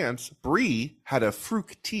is a chance Brie had a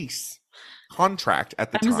fructis contract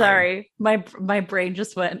at the time. I'm sorry. My brain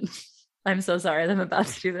just went. I'm so sorry that I'm about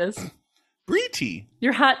to do this. Brie tea.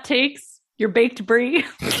 Your hot takes, your baked Brie.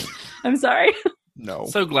 I'm sorry. No.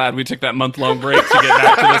 So glad we took that month-long break to get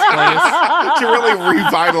back to this place. to really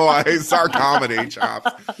revitalize our comedy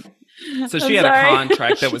chops. So I'm she had sorry. a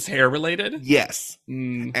contract that was hair-related? Yes.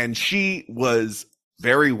 Mm. And she was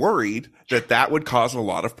very worried that would cause a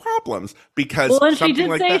lot of problems because Well, and she something did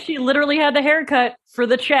like say that, she literally had the haircut for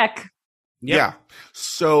the check. Yep. Yeah.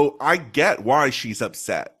 So I get why she's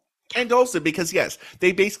upset. And also because, yes,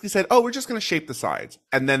 they basically said, oh, we're just going to shape the sides.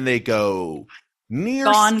 And then they go near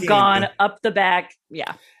skin. Gone, up the back.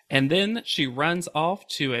 Yeah. And then she runs off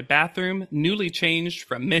to a bathroom, newly changed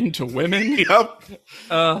from men to women. Yep.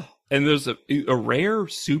 And there's a rare,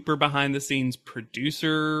 super behind-the-scenes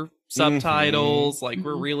producer subtitles. Like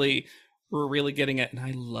we're really getting it. And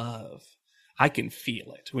I can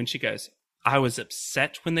feel it when she goes, I was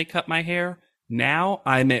upset when they cut my hair. Now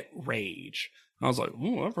I'm at rage. I was like,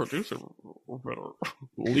 "Ooh, that producer better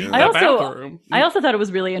leave I that also- bathroom." I also thought it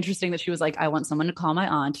was really interesting that she was like, I want someone to call my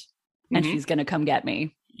aunt and Mhm. she's going to come get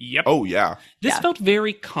me. Yep. Oh, yeah. This Yeah. felt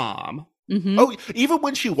very calm. Mhm. Oh, even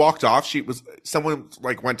when she walked off, someone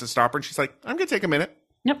like went to stop her and she's like, I'm going to take a minute.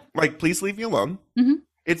 Yep. Like, please leave me alone. Mhm.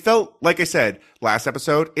 It felt, like I said, last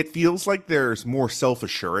episode, it feels like there's more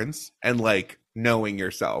self-assurance and like knowing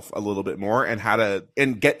yourself a little bit more and how to,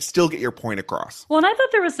 and still get your point across. Well, and I thought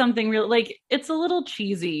there was something real, like, it's a little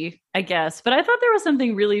cheesy, I guess, but I thought there was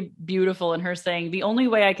something really beautiful in her saying, the only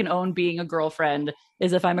way I can own being a girlfriend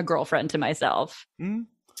is if I'm a girlfriend to myself, Mm.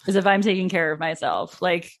 is if I'm taking care of myself.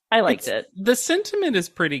 Like, I liked it. The sentiment is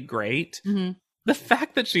pretty great. Mhm. The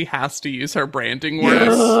fact that she has to use her branding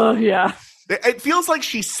words. Ugh, yeah. It feels like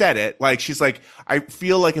she said it. Like, she's like, I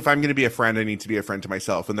feel like if I'm going to be a friend, I need to be a friend to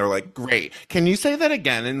myself. And they're like, great. Can you say that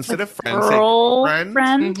again? And instead of friend, say Girl friend.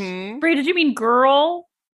 friend. Mhm. Brie, did you mean girl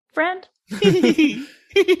friend?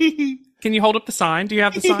 Can you hold up the sign? Do you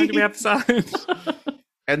have the sign? Do we have the sign?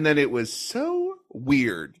 And then it was so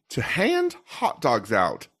weird to hand hot dogs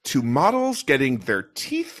out to models getting their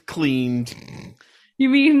teeth cleaned. You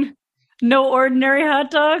mean no ordinary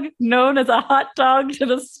hot dog, known as a hot dog to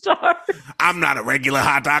the stars? I'm not a regular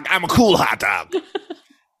hot dog. I'm a cool hot dog.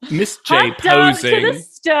 Miss J Hot dog to the posing.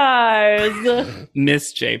 stars.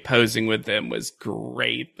 Miss J posing with them was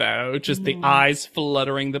great, though. Just the Mm. eyes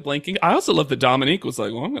fluttering, the blinking. I also love that Dominique was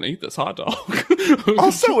like, well, I'm going to eat this hot dog.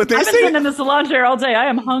 Also, when they I've been say sitting in the salon chair all day. I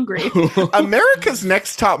am hungry. America's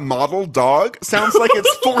Next Top Model dog sounds like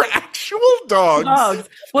it's for actual dogs. Dogs.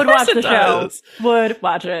 Would Of course watch the it show. does. Would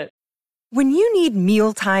watch it. When you need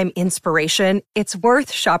mealtime inspiration, it's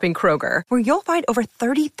worth shopping Kroger, where you'll find over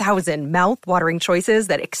 30,000 mouth-watering choices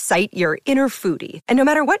that excite your inner foodie. And no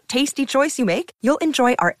matter what tasty choice you make, you'll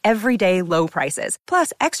enjoy our everyday low prices,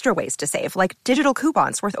 plus extra ways to save, like digital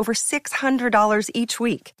coupons worth over $600 each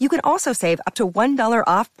week. You can also save up to $1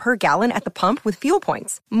 off per gallon at the pump with fuel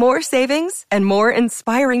points. More savings and more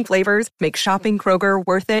inspiring flavors make shopping Kroger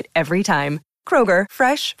worth it every time. Kroger,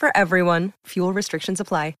 fresh for everyone. Fuel restrictions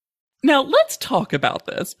apply. Now, let's talk about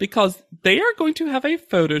this because they are going to have a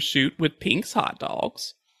photo shoot with Pink's hot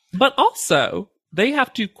dogs, but also they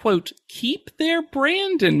have to, quote, keep their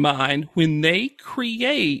brand in mind when they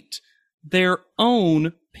create their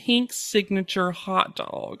own Pink signature hot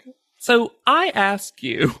dog. So I ask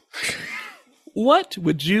you, What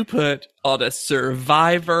would you put on a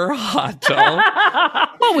Survivor hot dog?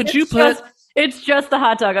 What would you put? It's just the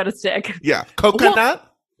hot dog on a stick. Yeah. Coconut?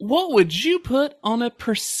 What would you put on a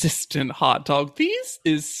persistent hot dog? These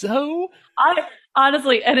is so.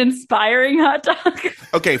 Honestly, an inspiring hot dog.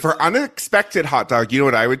 Okay, for unexpected hot dog, you know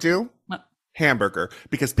what I would do? What? Hamburger.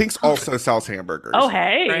 Because Pink's also sells hamburgers. Oh,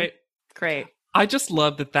 hey. Right? Great. I just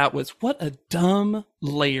love that was what a dumb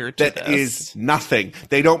layer to That this. is nothing.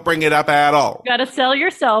 They don't bring it up at all. You got to sell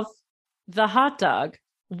yourself the hot dog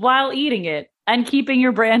while eating it and keeping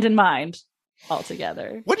your brand in mind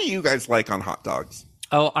altogether. What do you guys like on hot dogs?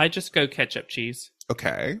 Oh, I just go ketchup cheese.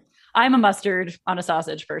 Okay. I'm a mustard on a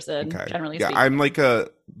sausage person, Okay. generally Yeah, speaking. I'm like a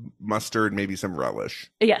mustard, maybe some relish.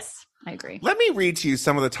 Yes, I agree. Let me read to you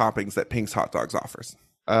some of the toppings that Pink's Hot Dogs offers.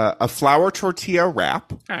 A flour tortilla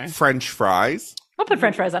wrap, Okay. French fries, I'll put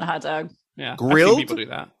French fries on a hot dog. Yeah, I've Grilled? seen people do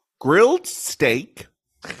that. grilled steak,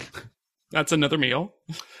 That's another meal.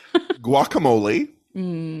 guacamole.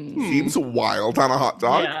 Mm. Seems wild on a hot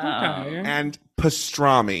dog. Yeah. Okay. And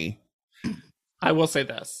pastrami. I will say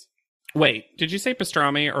this. Wait, did you say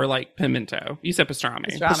pastrami or like pimento? You said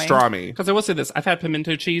pastrami. Pastrami. Because I will say this. I've had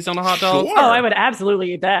pimento cheese on a hot dog. Sure. Oh, I would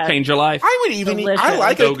absolutely eat that. Change your life. I would even eat, I Delicious.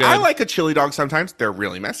 like So a, good. I like a chili dog sometimes. They're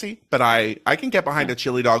really messy, but I can get behind a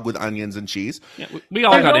chili dog with onions and cheese. Yeah, we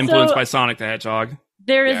all There's got also- influenced by Sonic the Hedgehog.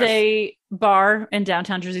 There is Yes. a bar in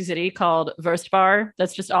downtown Jersey City called Wurst Bar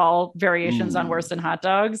that's just all variations on Wurst and hot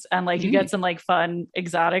dogs. And like you get some like fun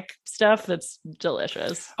exotic stuff that's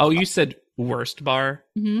delicious. Oh, you said worst bar?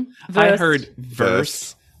 Mm-hmm. I heard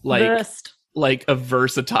verse, like Wurst. like a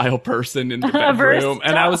versatile person in the A bedroom.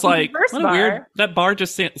 And I was like, verse what a weird. bar. That bar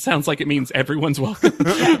just sounds like it means everyone's welcome.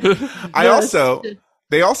 They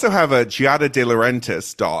also have a Giada de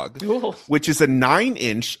Laurentiis dog, Ooh. which is a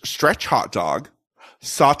 9-inch stretch hot dog,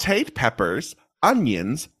 sauteed peppers,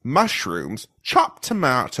 onions, mushrooms, chopped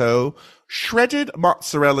tomato, shredded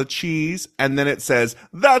mozzarella cheese, and then it says,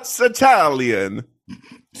 "That's Italian."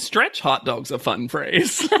 Stretch hot dog's a fun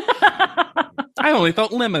phrase. I only thought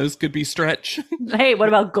limos could be stretch. Hey, what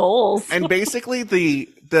about goals? And basically the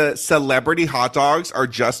celebrity hot dogs are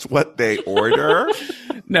just what they order.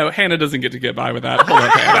 No, Hannah doesn't get to get by with that. Hold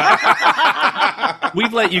up, Hannah.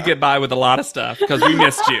 We've let you get by with a lot of stuff because we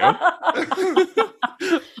missed you.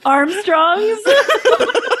 Armstrongs?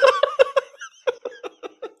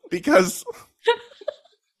 Because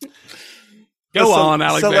Go the on,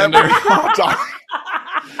 celebrity Alexander. hot dog.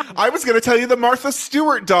 I was going to tell you the Martha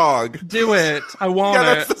Stewart dog. Do it. I want Yeah,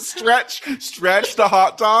 that's it. the stretch the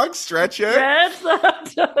hot dog, stretch it. That's the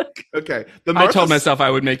hot dog. Okay. The I told myself I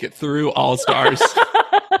would make it through All Stars.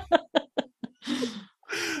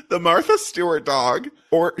 the Martha Stewart dog,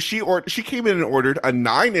 she came in and ordered a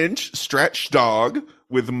 9-inch stretch dog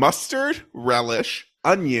with mustard, relish,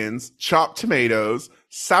 onions, chopped tomatoes,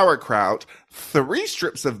 sauerkraut, 3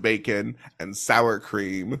 strips of bacon, and sour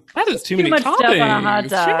cream. That is too Too many much toppings. stuff on a hot Too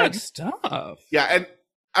dog. much stuff. Yeah, and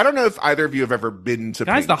I don't know if either of you have ever been to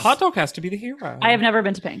Guys, the Pink's. hot dog has to be the hero. I have never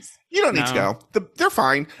been to Pink's. You don't need to No. go. They're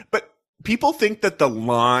fine, but people think that the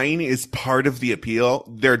line is part of the appeal.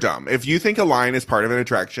 They're dumb. If you think a line is part of an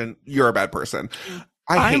attraction, you're a bad person.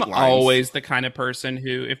 I hate I'm lines. always the kind of person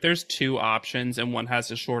who, if there's 2 options and one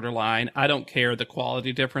has a shorter line, I don't care the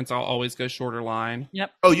quality difference. I'll always go shorter line.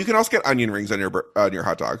 Yep. Oh, you can also get onion rings on your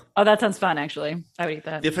hot dog. Oh, that sounds fun, actually. I would eat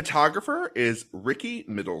that. The photographer is Ricky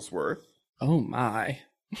Middlesworth. Oh my.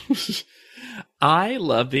 I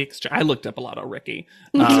love the I looked up a lot on Ricky.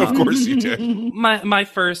 Of course you did. My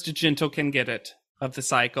first gentle can get it of the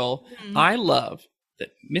cycle. I love that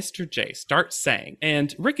Mr. J starts saying,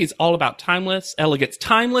 and Ricky's all about timeless elegance,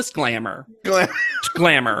 timeless glamour.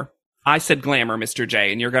 Glamour. I said glamour, Mr.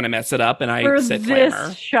 J, and you're going to mess it up, and I For said this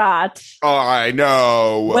glamour. shot. Oh, I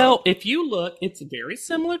know. Well, if you look, it's very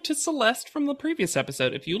similar to Celeste from the previous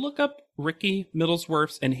episode. If you look up Ricky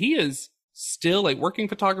Middlesworth's, and he is still a working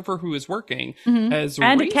photographer who is working Mhm. as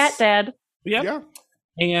And Reese. a cat dad. Yep. Yeah.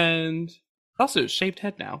 And also shaved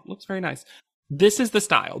head now. Looks very nice. This is the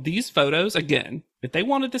style. These photos, again, if they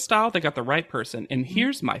wanted this style, they got the right person. And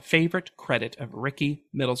here's my favorite credit of Ricky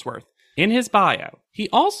Middlesworth. In his bio, he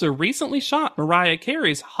also recently shot Mariah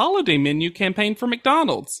Carey's holiday menu campaign for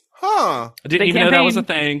McDonald's. Huh. I didn't Big even know that was a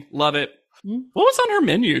campaign. thing. Love it. Hmm. What was on her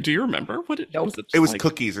menu? Do you remember? What Nope. was it? It was like?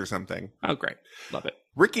 cookies or something. Oh, great. Love it.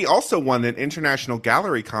 Ricky also won an international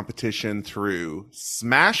gallery competition through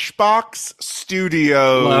Smashbox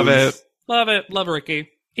Studios. Love it. Love it. Love Ricky.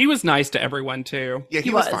 He was nice to everyone, too. Yeah, he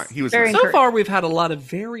He was was. fine. He was Very nice. So encouraged. far, we've had a lot of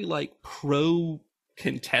very pro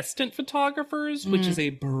contestant photographers, which is a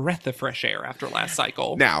breath of fresh air after last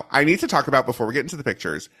cycle. Now, I need to talk about, before we get into the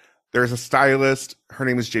pictures, there's a stylist. Her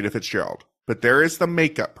name is Jada Fitzgerald. but there is the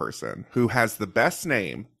makeup person who has the best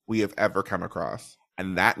name we have ever come across.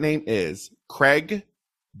 And that name is Craig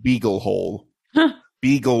Beaglehole.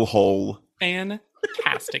 Beaglehole.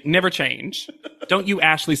 Fantastic. Never change. Don't you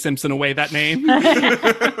Ashley Simpson away that name.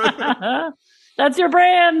 That's your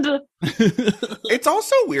brand. It's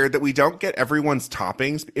also weird that we don't get everyone's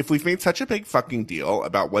toppings. If we've made such a big fucking deal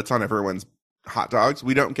about what's on everyone's hot dogs,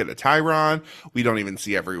 we don't get a Tyron. We don't even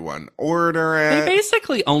see everyone order They it.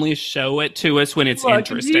 basically only show it to us when it's Look,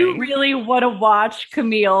 interesting. do you really want to watch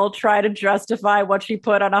Camille try to justify what she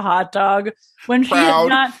put on a hot dog when she has Proud.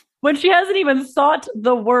 not? When she hasn't even thought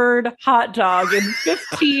the word hot dog in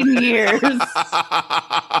 15 years.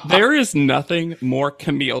 There is nothing more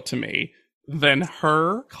Camille to me than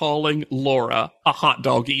her calling Laura a hot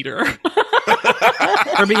dog eater.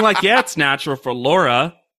 Her being like, yeah, it's natural for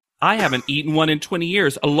Laura. I haven't eaten one in 20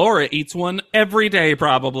 years. Laura eats one every day,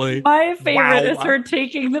 probably. My favorite Wow. is her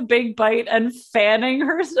taking the big bite and fanning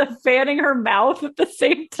her mouth at the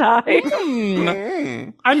same time.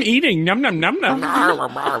 Mm. I'm eating. Num, num, num, num.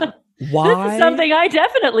 This Why is something I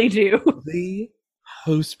definitely do. the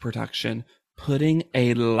post-production putting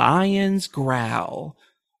a lion's growl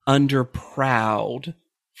under proud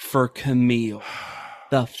for Camille?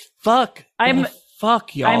 The fuck? I'm- The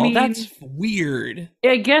fuck, y'all. I mean- That's weird.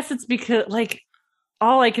 I guess it's because, like,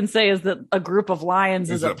 all I can say is that a group of lions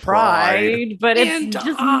is Is a a pride. pride, but it's And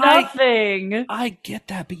just I- nothing. I get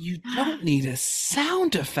that, but you don't need a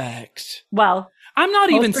sound effect. Well, I'm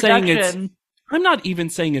not even saying it's post-production. I'm not even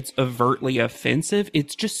saying it's overtly offensive.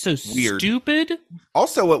 It's just so Weird. stupid.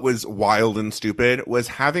 Also, what was wild and stupid was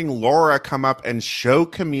having Laura come up and show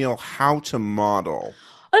Camille how to model.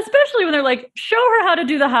 Especially when they're like, show her how to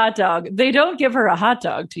do the hot dog. They don't give her a hot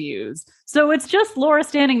dog to use. So it's just Laura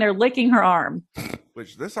standing there licking her arm.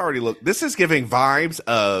 Which this is giving vibes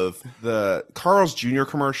of the Carl's Jr.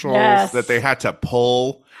 commercials Yes. that they had to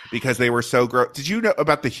pull because they were so gross. Did you know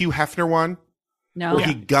about the Hugh Hefner one? No. Where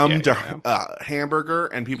he gummed Yeah. a hamburger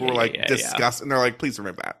and people were like Yeah. disgusted. And they're like, please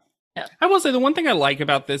remove that. I will say the one thing I like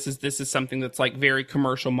about this is something that's like very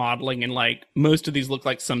commercial modeling, and like most of these look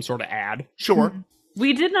like some sort of ad. Sure.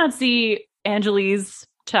 We did not see Angelique's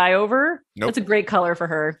tie over. Nope. That's a great color for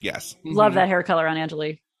her. Yes. Love Mhm. that hair color on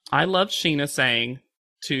Angelique. I love Sheena saying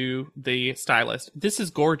to the stylist, "This is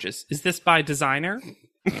gorgeous. Is this by designer?"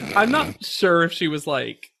 I'm not sure if she was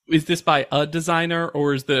like, "Is this by a designer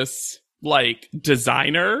or is this like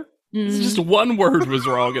designer?" It's Mm. just one word was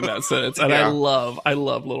wrong in that sentence, and Yeah. I love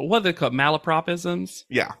little what are they called, malapropisms,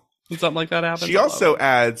 Yeah. when something like that happens. She I love also it.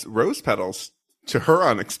 adds rose petals to her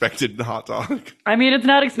unexpected hot dog. I mean, it's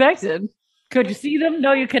not expected. Could you see them?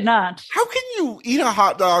 No, you could not. How can you eat a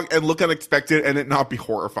hot dog and look unexpected and it not be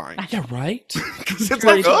horrifying? Yeah, right. Because it's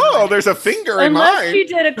like, oh, there's a finger in Unless mine. she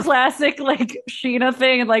did a classic like Sheena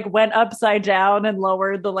thing and like went upside down and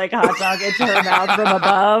lowered the like hot dog into her mouth from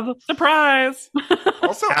above. Surprise!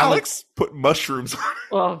 Also, Alex put mushrooms on it.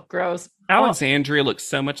 Oh, gross. Alexandria looks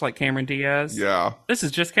so much like Cameron Diaz. Yeah. This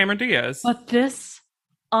is just Cameron Diaz. But this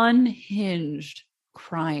unhinged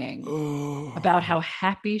crying about how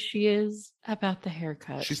happy she is about the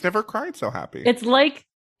haircut. She's never cried so happy. It's like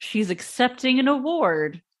she's accepting an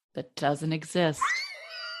award that doesn't exist.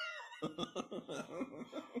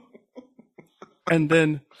 And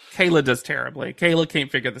then Kayla does terribly. Kayla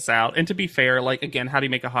can't figure this out. And to be fair, like, again, how do you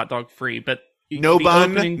make a hot dog free? But No the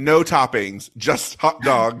bun, opening- no toppings, just hot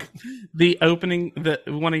dog.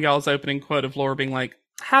 one of y'all's opening quote of Laura being like,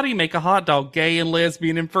 "How do you make a hot dog gay and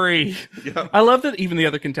lesbian and free?" Yeah. I love that even the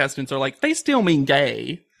other contestants are like, they still mean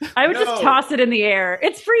gay. I would No. just toss it in the air.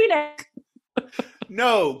 It's free now.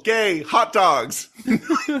 No, gay hot dogs.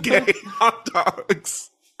 Gay hot dogs.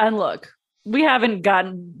 And look, we haven't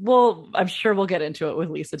gotten, I'm sure we'll get into it with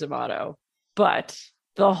Lisa D'Amato, but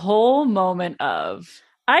the whole moment of,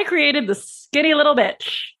 I created the skinny little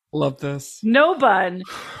bitch, Love this. no bun.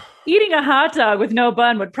 Eating a hot dog with no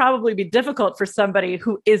bun would probably be difficult for somebody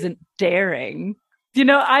who isn't daring. You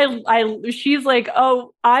know, she's like,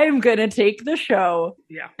 oh, I'm going to take the show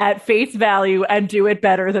Yeah. at face value and do it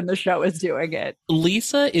better than the show is doing it.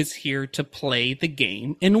 Lisa is here to play the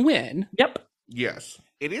game and win. Yep. Yes.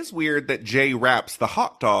 It is weird that Jay raps the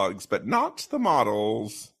hot dogs, but not the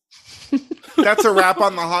models. That's a rap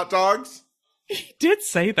on the hot dogs? He did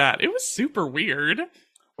say that. It was super weird.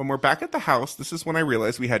 When we're back at the house, this is when I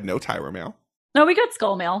realized we had no Tyra mail. No, we got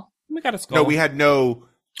skull mail. We got a skull. No, we had no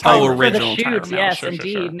Oh, Tyra. original For the Tyra shoot, Mail. yes, Sure,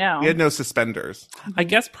 indeed. sure. No. We had no suspenders. I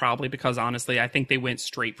guess probably because honestly, I think they went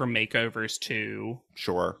straight from makeovers to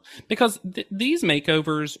Sure. because these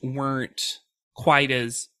makeovers weren't quite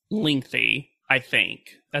as lengthy, I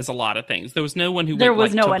think, as a lot of things. There was no one who There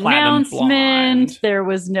went, was like, no to platinum announcement. blonde. There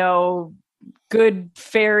was no good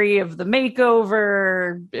fairy of the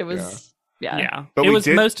makeover. It was, yeah. Yeah. But it was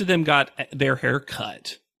most of them got their hair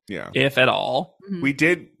cut, Yeah. if at all. Mhm. We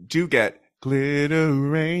do get glitter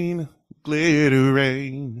rain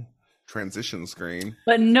transition screen.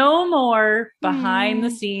 But no more behind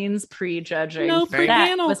the scenes prejudging. No Thank- that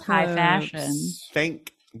panel was high clips. fashion.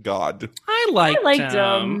 Thank God. I liked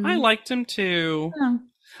him. him. I liked him too. Yeah.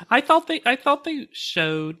 I thought they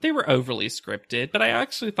showed they were overly scripted, but I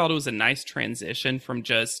actually thought it was a nice transition from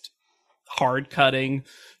just hard cutting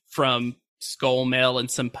from Skull Mail and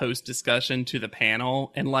some post discussion to the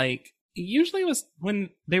panel. And like usually it was when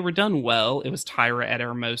they were done well, it was Tyra at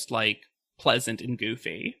her most like pleasant and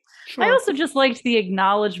goofy. I also just liked the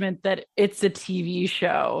acknowledgement that it's a TV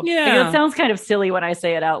show. Yeah. Like, it sounds kind of silly when I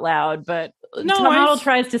say it out loud, but No, Tom Model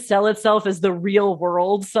tries to sell itself as the real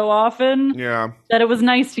world so often Yeah. that it was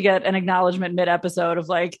nice to get an acknowledgement mid-episode of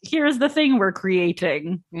like, here's the thing we're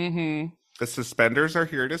creating. Mm-hmm. The suspenders are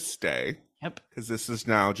here to stay. Yep. Because this is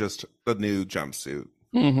now just the new jumpsuit.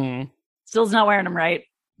 Mm-hmm. Still's not wearing them right.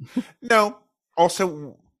 No.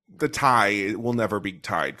 Also, the tie will never be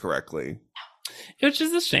tied correctly. Which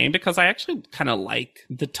is a shame because I actually kind of like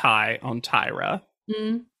the tie on Tyra.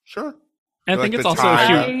 Mm. Sure. I Like think it's the also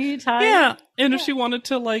tie. a cute. Tie. Yeah, and if she wanted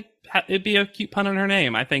to like it'd be a cute pun on her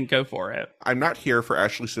name, I think go for it. I'm not here for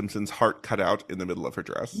Ashley Simpson's heart cut out in the middle of her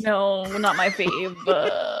dress. No, not my fave.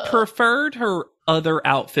 Preferred her other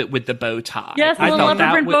outfit with the bow tie. Yes, the I little thought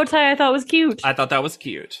leopard print wa- bow tie I thought was cute. I thought that was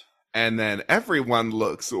cute. And then everyone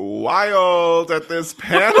looks wild at this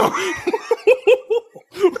panel.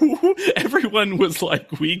 Everyone was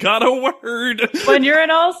like, "We got a word." When you're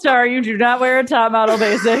an all-star, you do not wear a top model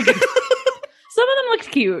basic. Some of them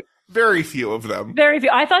looked cute. Very few of them. Very few.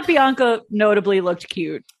 I thought Bianca notably looked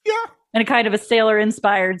cute. Yeah. And a kind of a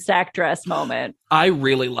sailor-inspired sack dress moment. I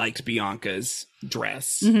really liked Bianca's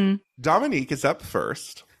dress. Mm-hmm. Dominique is up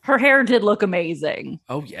first. Her hair did look amazing.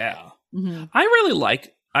 Oh yeah. Mm-hmm. I really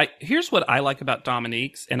like here's what I like about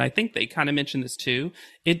Dominique's, and I think they kind of mentioned this too.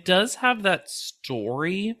 It does have that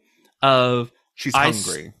story of She's I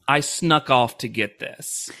hungry. I snuck off to get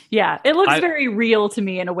this. Yeah, it looks I- very real to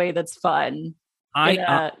me in a way that's fun.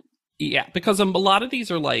 Yeah, because a lot of these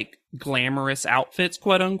are like glamorous outfits,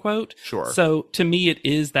 quote unquote. Sure. So to me, it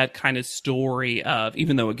is that kind of story of,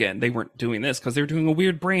 even though again, they weren't doing this because they were doing a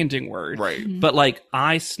weird branding word. Right. But like,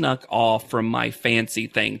 I snuck off from my fancy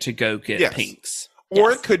thing to go get Yes. Pinks. Or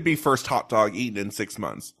Yes. it could be first hot dog eaten in 6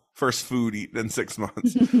 months. First food eaten in 6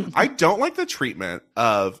 months. I don't like the treatment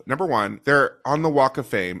of, number one, they're on the Walk of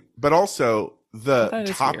Fame, but also the That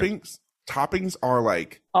is toppings are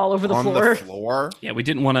like all over the on floor. the floor. Yeah, we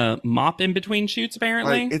didn't want to mop in between shoots,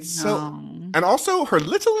 apparently. Like it's so, No. and also her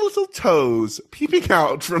little toes peeping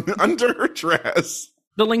out from under her dress.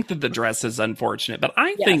 The length of the dress is unfortunate, but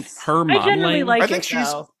I Yes. think her I generally modeling, like I think it,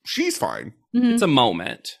 though. she's fine. Mhm. it's a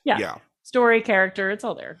moment. Yeah. Yeah. Story, character, it's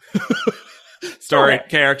all there. Story, Okay.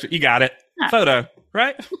 character, you got it. Yeah. Photo,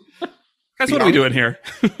 right? Guys, what are we doing here?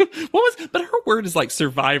 But her word is like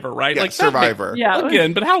survivor, right? Yeah, like that survivor. Yeah.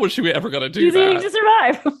 Again, but how was she ever going to do She's eating that? to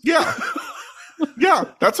survive. Yeah. Yeah,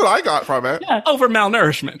 that's what I got from it. Yeah. Over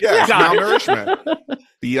malnourishment. Yeah, it's Got it. malnourishment.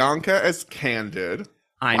 Bianca as Candid.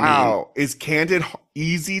 I mean, Wow. Is Candid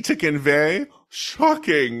easy to convey?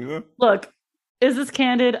 Shocking. Look, is this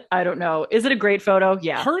candid? I don't know. Is it a great photo?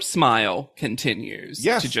 Yeah. her smile continues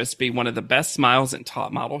Yes. to just be one of the best smiles in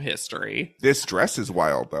top model history. This dress is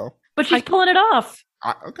wild, though. But she's pulling it off.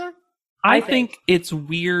 Okay. I I think it's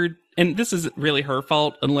weird, and this isn't really her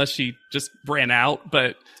fault unless she just ran out,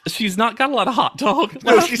 but she's not got a lot of hot dog.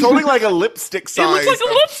 No, she's holding like a lipstick It size. looks like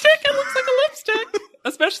a lipstick. It looks like a lipstick.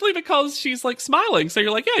 Especially because she's like smiling. So you're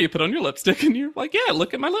like, yeah, you put on your lipstick and you're like, yeah,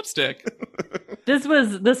 look at my lipstick. This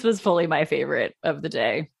was fully my favorite of the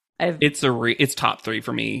day. It's top 3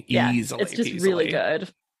 for me. Yeah, Easily. it's just easily. really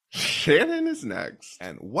good. Shannon is next.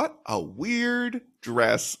 And what a weird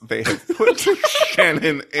dress they have put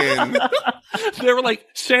Shannon in. They were like,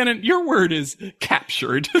 Shannon, your word is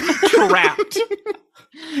captured, trapped.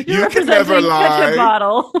 You're You can never representing ketchup lie.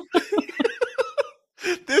 bottle.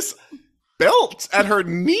 This belt at her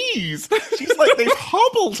knees. She's like, they've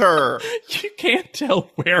hobbled her. You can't tell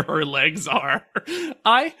where her legs are.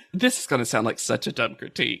 This is going to sound like such a dumb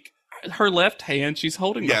critique. Her left hand, she's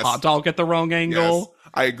holding Yes. the hot dog at the wrong Yes, angle.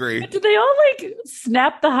 I agree. Did they all like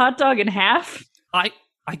snap the hot dog in half?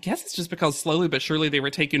 I guess it's just because slowly but surely they were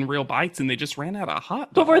taking real bites and they just ran out of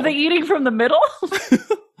hot But dog. were they eating from the middle?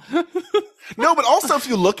 No, but also if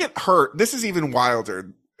you look at her, this is even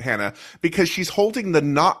wilder, Hannah, because she's holding the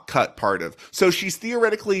not cut part of. So she's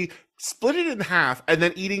theoretically split it in half and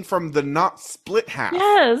then eating from the not split half.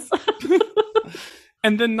 Yes.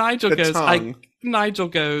 And then Nigel The tongue.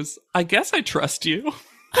 goes, I guess I trust you.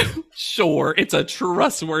 Sure, it's a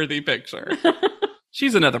trustworthy picture.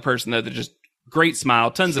 She's another person, though, that just great smile,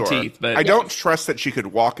 tons of Sure. teeth, but I don't trust that she could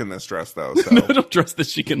walk in this dress, though. So I don't trust that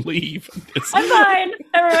she can leave. I'm fine.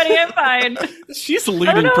 Everybody, I'm fine. She's don't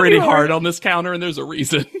leaning know if pretty you were- hard on this counter, and there's a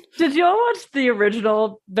reason. Did you all watch the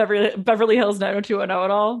original Beverly Hills 90210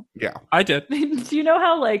 at all? yeah. I did. Do you know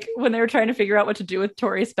how, like, when they were trying to figure out what to do with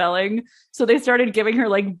Tori Spelling, so they started giving her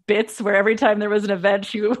like bits where every time there was an event,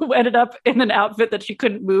 she ended up in an outfit that she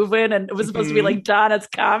couldn't move in, and it was supposed to be like Donna's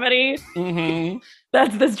comedy. Mm-hmm.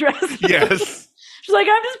 That's this dress. Yes. She's like,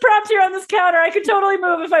 I'm just propped here on this counter. I could totally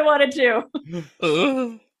move if I wanted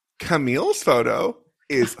to. Camille's photo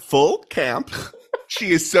is full camp.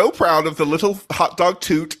 She is so proud of the little hot dog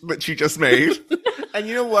toot that she just made. And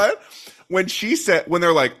you know what? When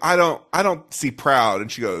they're like, I don't see proud, and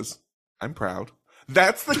she goes, I'm proud.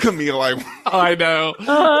 That's the Camille I want. I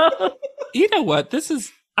know. You know what?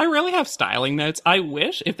 I really have styling notes. I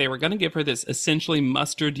wish if they were going to give her this essentially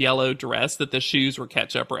mustard yellow dress that the shoes were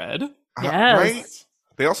ketchup red. Yes. Right?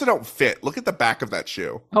 They also don't fit. Look at the back of that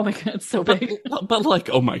shoe. Oh my God, it's so big. But like,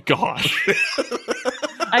 oh my gosh.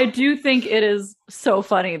 I do think it is so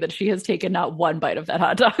funny that she has taken not one bite of that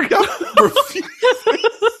hot dog.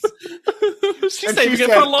 She's And saving she it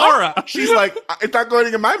said, for Laura. She's like, it's not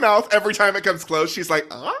going in my mouth. Every time it comes close, she's like,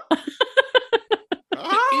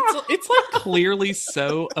 It's like clearly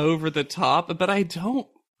so over the top, but I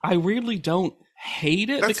really don't hate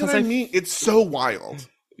it That's because what I mean. It's so wild.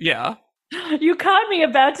 Yeah. You caught me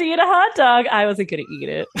about to eat a hot dog. I wasn't going to eat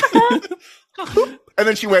it. And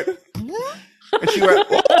then she went, and she went,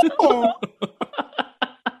 oh.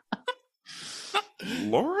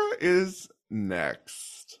 Laura is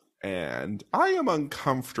next. And I am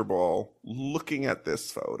uncomfortable looking at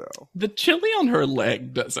this photo. The chili on her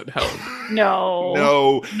leg doesn't help. No.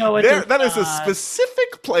 No, it does that is a not.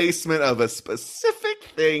 specific placement of a specific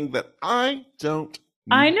thing that I don't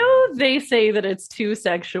I know they say that it's too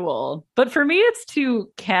sexual, but for me, it's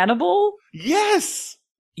too cannibal. Yes.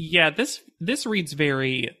 Yeah, this reads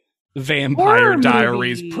very Vampire Horror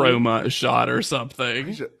Diaries movie. promo shot or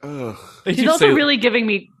something. Ugh. They She's do also say- really giving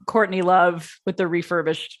me Courtney Love with the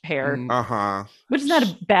refurbished hair, Mm. Uh-huh. which is not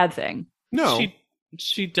a bad thing. No.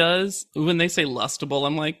 She does when they say lustable.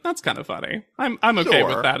 I'm like, that's kind of funny. I'm okay Sure.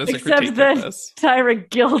 with that as a Except critique that of this. Tyra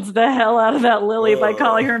gilds the hell out of that Lily by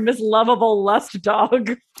calling her Miss Lovable Lust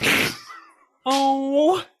Dog.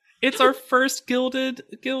 Oh, it's our first gilded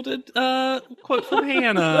quote from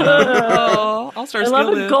Hannah. Oh, I'll start I love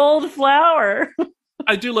a gilded. gold flower.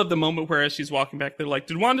 I do love the moment where as she's walking back, they're like,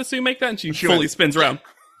 "Did Wanda Sue make that?" And she She fully went- spins around.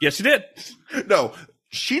 Yes, she did. No.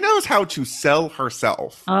 She knows how to sell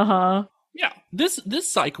herself. Uh-huh. Yeah, this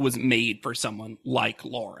psych was made for someone like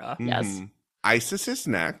Laura, Yes. Mhm. Isis is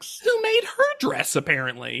next. who made her dress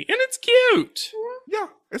apparently, and it's cute. Yeah,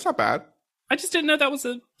 it's not bad. I just didn't know that was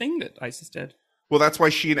a thing that Isis did. Well, that's why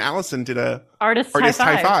she and Allison did a Artist artist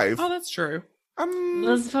high five. Oh, that's true.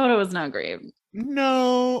 This photo is not great.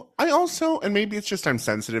 No, I also, and maybe it's just I'm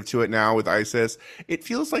sensitive to it now with Isis. It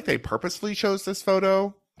feels like they purposefully chose this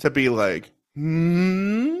photo to be like,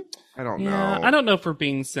 I don't know. I don't know if we're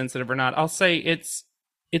being sensitive or not. I'll say it's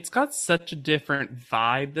got such a different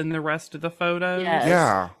vibe than the rest of the photos. Yes.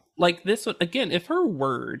 Yeah. Like this one, again, if her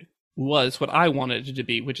word was what I wanted it to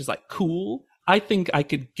be, which is like cool, I think I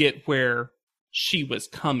could get where she was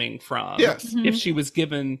coming from. Yes. Mhm. If she was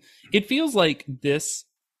given, it feels like this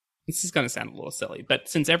is going to sound a little silly, but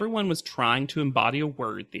since everyone was trying to embody a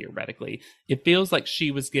word theoretically, it feels like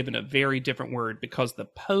she was given a very different word because the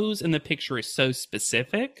pose in the picture is so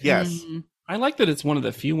specific. Yes. Mhm. I like that it's one of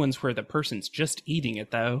the few ones where the person's just eating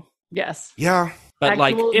it though. Yes. Yeah. But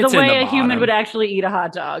like Actual- it's the way in the a human bottom. would actually eat a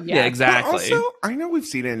hot dog. Yeah, Yeah. exactly. But also, I know we've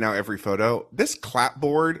seen it in now every photo. This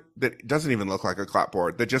clapboard that doesn't even look like a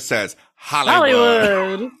clapboard that just says Hollywood.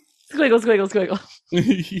 Hollywood. Squiggle, squiggle,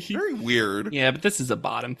 squiggle. Very weird. Yeah, but this is a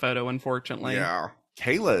bottom photo, unfortunately. Yeah.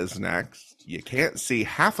 Kayla is next. You can't see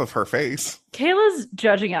half of her face. Kayla's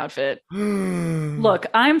judging outfit. Look. Look,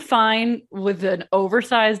 I'm fine with an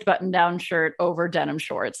oversized button-down shirt over denim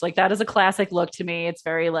shorts. Like, that is a classic look to me. It's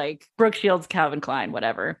very like Brooke Shields, Calvin Klein,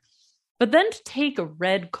 whatever. But then to take a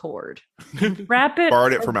red cord, wrap it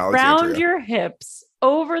Borrowed it from around Alexandria. your hips,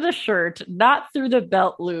 over the shirt, not through the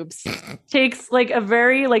belt loops, takes like a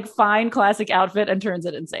very like fine classic outfit and turns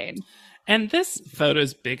it insane. And this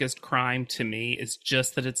photo's biggest crime to me is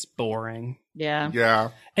just that it's boring. Yeah. Yeah.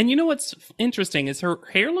 And you know what's interesting is her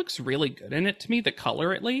hair looks really good in it to me, the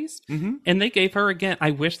color at least. Mm-hmm. And they gave her again,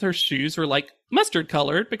 I wish their shoes were like mustard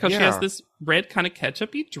colored because she has Yeah. this red kind of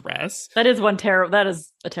ketchup-y dress. That is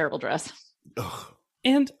a terrible dress. Ugh.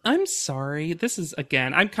 And I'm sorry, this is,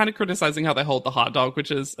 again, I'm kind of criticizing how they hold the hot dog, which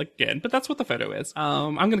is, again, but that's what the photo is.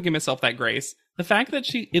 I'm going to give myself that grace. The fact that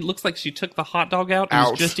it looks like she took the hot dog out and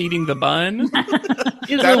Ouch. was just eating the bun is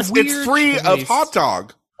It's a weird free of choice. hot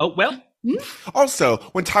dog. Oh, well, Also,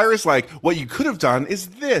 when Tyra's like, what you could have done is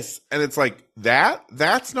this. And it's like,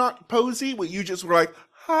 that's not posy. What you just were like,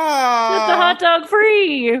 It's a hot dog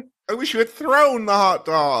free. I wish you had thrown the hot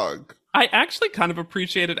dog. I actually kind of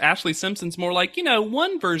appreciated Ashley Simpson's more like,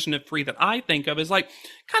 one version of free that I think of is like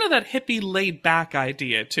kind of that hippie laid back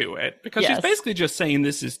idea to it. Because she's Yes. basically just saying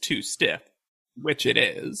this is too stiff, which it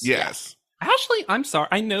is. Yes. Ashley, I'm sorry.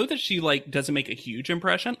 I know that she doesn't make a huge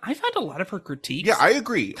impression. I found a lot of her critiques. Yeah, I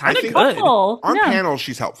agree. Kinda I think good. Helpful. on Yeah. panel,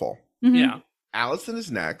 she's helpful. Mhm. Yeah. Allison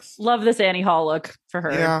is next. Love this Annie Hall look for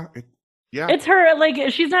her. Yeah. Yeah. It's her,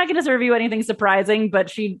 like, she's not going to serve you anything surprising, but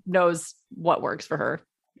she knows what works for her.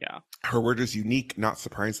 Yeah. Her word is unique, not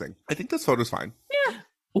surprising. I think this photo's fine.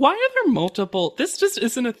 Why are there multiple? This just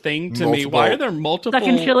isn't a thing to me. Multiple- Why are there multiple?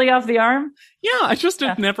 Sucking chili off the arm. Yeah, I just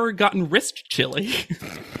have Yeah. never gotten wrist chili.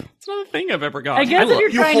 It's not a thing I've ever gotten. I guess if you're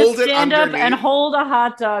You trying hold to it stand up underneath. and hold a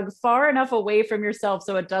hot dog far enough away from yourself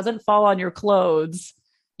so it doesn't fall on your clothes,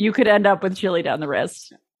 you could end up with chili down the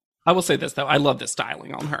wrist. I will say this though, I love the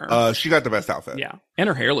styling on her. She got the best outfit. Yeah, and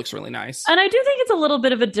her hair looks really nice. And I do think it's a little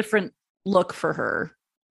bit of a different look for her,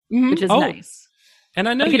 Mhm. which is Oh, nice. And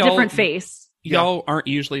I know Like a y'all, different face. y'all aren't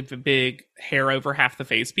usually the big hair over half the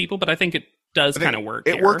face people, but I think it does I think kind of work.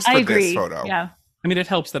 it here. works. I for agree. this photo. Yeah. I mean, it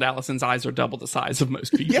helps that Allison's eyes are double the size of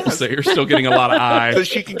most people, Yes. so you're still getting a lot of So eyes.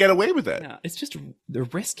 she can get away with it. Yeah, it's just the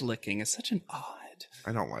wrist licking is such an odd.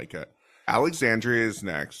 I don't like it. Alexandria is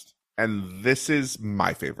next. And this is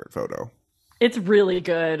my favorite photo. It's really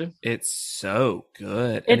good. It's so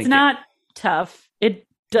good. And It's not tough. It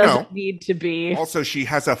doesn't need to be. Also, she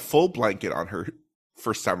has a full blanket on her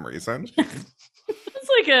for some reason.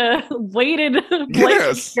 It's like a weighted blanket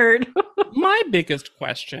Yes. shirt. My biggest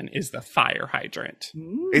question is the fire hydrant.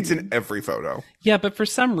 It's in every photo. Yeah, but for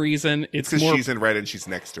some reason, it's Because more she's in red and she's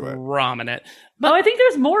next to it. prominent. Oh, I think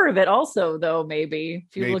there's more of it also, though, maybe.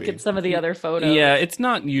 If you look Maybe. at some of the other photos. Yeah, it's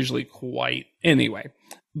not usually quite. Anyway,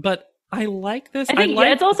 but I like this. I think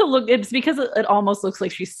like, it's also it's because it almost looks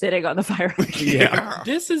like she's sitting on the fire hydrant. yeah.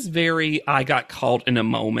 This is very I got caught in a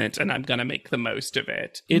moment and I'm gonna make the most of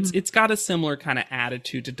it. It's got a similar kind of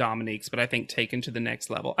attitude to Dominique's, but I think taken to the next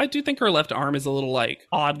level. I do think her left arm is a little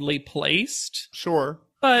oddly placed, Sure.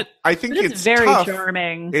 but I think But it's it's very tough.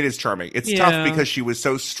 charming. It is charming. It's Yeah. tough because she was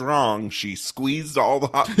so strong. She squeezed all the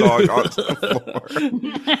hot dog onto the floor.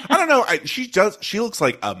 I don't know. She looks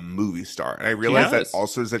like a movie star. And I realize does. that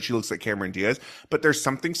also is that she looks like Cameron Diaz. But there's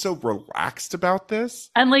something so relaxed about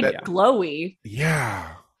this. And like that- glowy.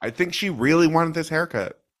 Yeah. I think she really wanted this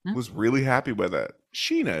haircut. Yeah. Was really happy with it.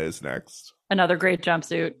 Sheena is next. Another great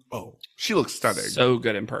jumpsuit. Oh, she looks stunning. so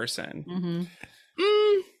good in person.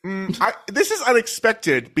 Hmm. This is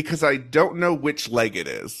unexpected because I don't know which leg it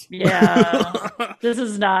is. Yeah. This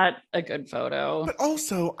is not a good photo. But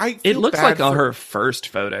also, I It feel looks bad like for- her first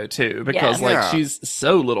photo too, because Yeah. Yeah. she's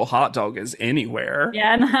so little hot dog is anywhere.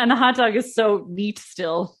 Yeah, and the hot dog is so neat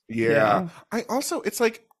still. Yeah. I also, it's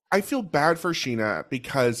like, I feel bad for Sheena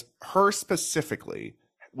because her specifically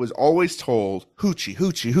was always told, hoochie,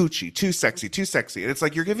 hoochie, hoochie, too sexy, too sexy. And it's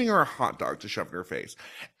like, you're giving her a hot dog to shove in her face.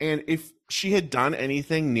 And if she had done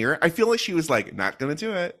anything near it, I feel like she was like, not going to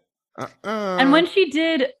do it. And when she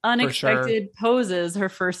did unexpected poses her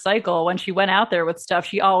first cycle, when she went out there with stuff,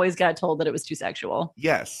 she always got told that it was too sexual.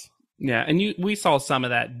 Yes. Yeah, and we saw some of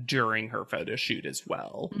that during her photo shoot as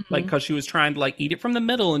well. Mhm. Like, because she was trying to eat it from the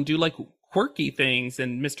middle and do quirky things,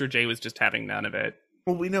 and Mr. J was just having none of it.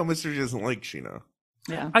 Well, we know Mr. J doesn't like Sheena.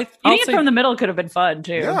 Yeah. I'll Eating it say, from the middle could have been fun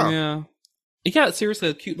too. Yeah. yeah, seriously,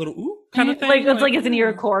 a cute little ooh kind of thing. Like it's an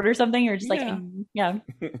ear cord or something. You're just Yeah. yeah.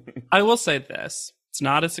 I will say this: it's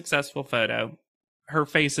not a successful photo. Her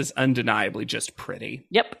face is undeniably just pretty.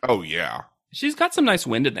 Yep. Oh, yeah. She's got some nice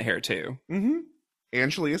wind in the hair too. Mm-hmm.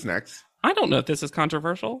 Angela is next. I don't know if this is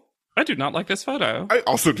controversial. I do not like this photo. I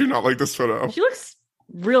also do not like this photo. She looks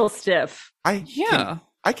real stiff. Yeah,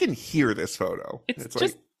 I can hear this photo. it's like,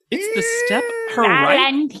 just it's the step. Her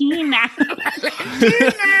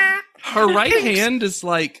right hand is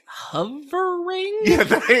hovering. Yeah,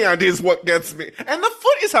 the hand is what gets me. And the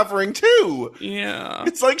foot is hovering too. Yeah.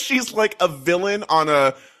 It's like she's like a villain on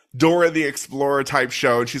a Dora the Explorer type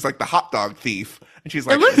show, and she's like the hot dog thief. And she's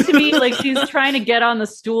like, It looks to me like she's trying to get on the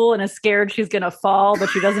stool and is scared she's gonna fall, but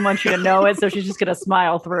she doesn't want you to know it, so she's just gonna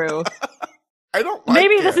smile through. I don't like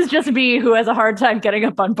Maybe it. this is just me who has a hard time getting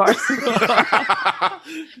up on bars.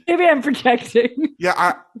 Maybe I'm projecting.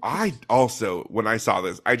 Yeah, I also, when I saw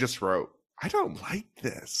this, I just wrote, I don't like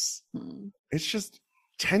this. Hmm. It's just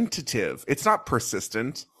tentative. It's not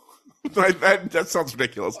persistent. that sounds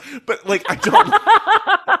ridiculous. But like, I don't.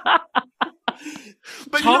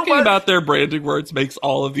 But Talking about their branding words makes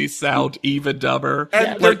all of these sound even dumber.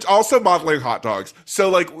 And they're also modeling hot dogs. So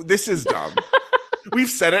like, this is dumb. We've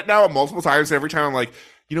said it now multiple times. Every time I'm like,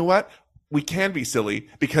 you know what? We can be silly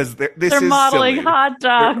because this They're is modeling silly. hot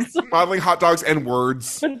dogs They're modeling hot dogs and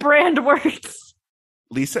words. with brand words.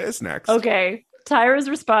 Lisa is next. Okay. Tyra's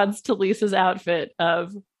response to Lisa's outfit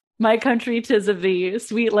of "My country 'tis of thee,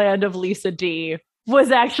 sweet land of Lisa D"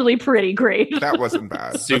 was actually pretty great. That wasn't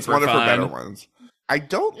bad. That's Super one of her fun. better ones. I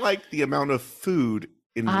don't like the amount of food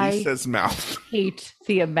in I- Lisa's mouth. Hate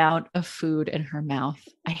the amount of food in her mouth.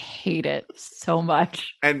 I hate it so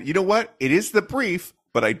much. And you know what? It is the brief,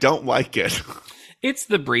 but I don't like it. It's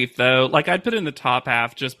the brief though. Like I'd put it in the top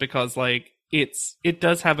half just because like it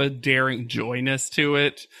does have a daring joyness to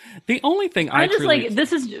it. The only thing I I just truly, like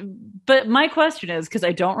this is, but my question is because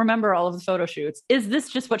I don't remember all of the photo shoots. Is this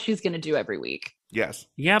just what she's going to do every week? Yes.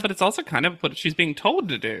 yeah, but it's also kind of what she's being told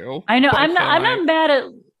to do. I know I I'm not. feel I'm like. not mad at.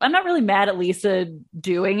 I'm not really mad at Lisa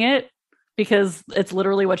doing it because it's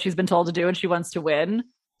literally what she's been told to do and she wants to win.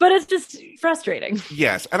 But it's just frustrating.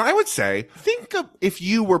 Yes. And I would say, think of if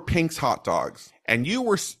you were Pink's hot dogs and you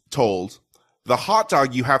were told the hot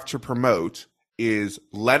dog you have to promote is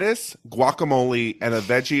lettuce, guacamole, and a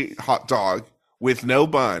veggie hot dog with no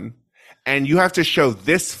bun. And you have to show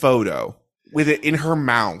this photo with it in her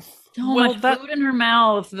mouth. So Well, much that- food in her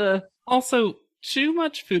mouth. The Also, too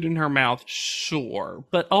much food in her mouth, sure,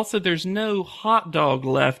 but also there's no hot dog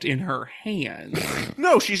left in her hand.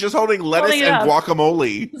 No, she's just holding lettuce Holding it and up.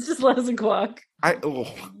 guacamole. it's just lettuce and guac.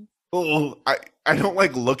 I don't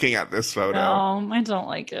like looking at this photo. No, I don't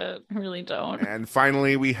like it. I really don't. And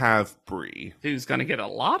finally, we have Brie. Who's going to get a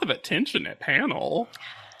lot of attention at panel.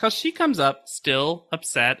 Because she comes up still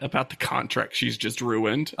upset about the contract she's just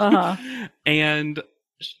ruined. Uh-huh. And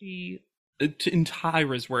she, in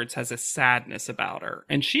Tyra's words, has a sadness about her.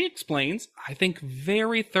 And she explains, I think,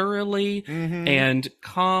 very thoroughly Mhm. and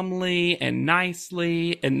calmly and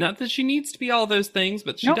nicely. And not that she needs to be all those things,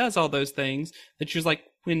 but she Nope. does all those things. That she was like,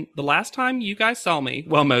 when the last time you guys saw me,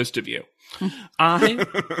 well, most of you, I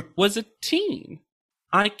was a teen.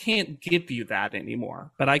 I can't give you that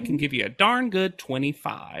anymore, but I can give you a darn good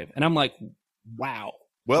 25. And I'm like, wow.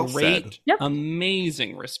 Well Great, said. Yep.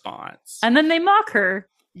 amazing response. And then they mock her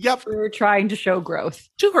Yep. for trying to show growth.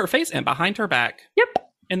 To her face and behind her back.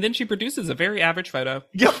 Yep. And then she produces a very average photo.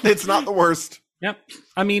 Yep. It's not the worst. Yep.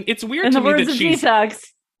 I mean, it's weird In to the me words that of she's. Detox,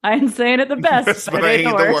 I ain't saying it the best, Yes, but I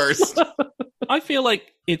ain't the worst. I feel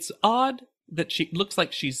like it's odd that she looks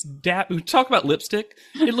like she's talk about lipstick.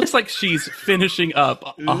 It looks like she's finishing up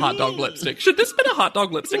a hot dog lipstick. Should this have been a hot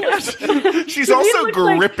dog lipstick ad? She's To me, also it looks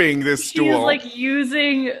like gripping this She's stool. like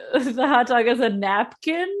using the hot dog as a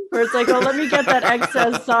napkin, where it's like, oh, let me get that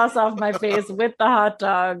excess sauce off my face with the hot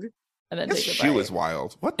dog, and then This take a shoe bite. is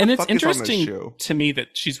wild. What the And it's fuck is on this interesting shoe? to me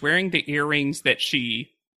that she's wearing the earrings that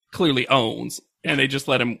she clearly owns, and they just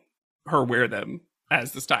let her wear them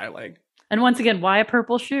as the styling. And once again, why a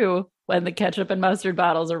purple shoe when the ketchup and mustard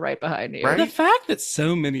bottles are right behind you? Right? The fact that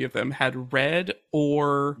so many of them had red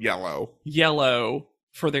or Yellow. yellow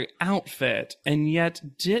for their outfit and yet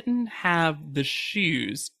didn't have the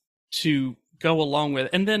shoes to go along with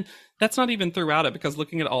it. And then that's not even throughout it, because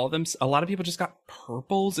looking at all of them, a lot of people just got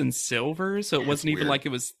purples and silvers, so it wasn't even weird. like it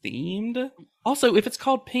was themed. Also, if it's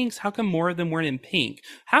called pinks, how come more of them weren't in pink?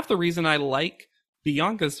 Half the reason I like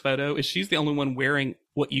Bianca's photo is she's the only one wearing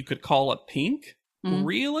what you could call a pink. Mhm.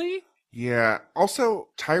 Really? Yeah. Also,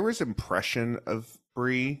 Tyra's impression of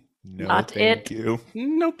Brie. No, Not thank it. you.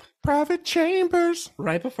 Nope. Private Chambers.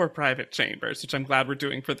 Right before Private Chambers, which I'm glad we're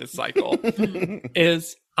doing for this cycle,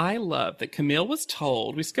 is I love that Camille was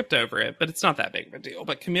told, we skipped over it, but it's not that big of a deal,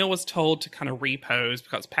 but Camille was told to kind of repose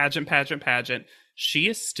because pageant. She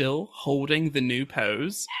is still holding the new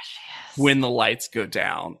pose when the lights go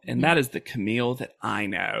down. And that is the Camille that I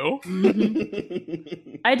know.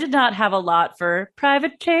 I did not have a lot for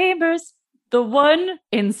Private Chambers. The one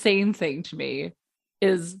insane thing to me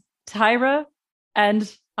is Tyra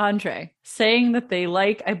and Andre saying that they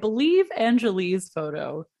like, I believe, Angelique's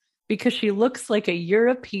photo because she looks like a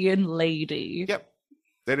European lady. Yep.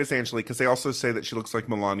 That is Angelique, because they also say that she looks like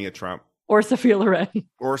Melania Trump Or Sophia Loren.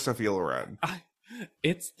 or Sophia Loren.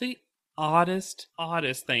 It's the oddest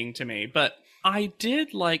thing to me, but I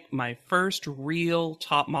did like my first real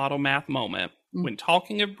top model math moment. When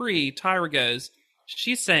talking of Brie, Tyra goes,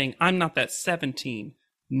 she's saying, I'm not that 17,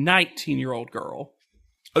 19-year-old girl.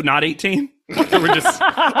 Oh, not 18? We're just...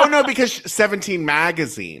 Oh, no, because 17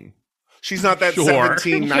 magazine. She's not that Sure.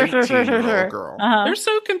 17, 19-year-old girl. Uh-huh. They're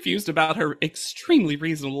so confused about her extremely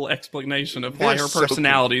reasonable explanation of why They're her so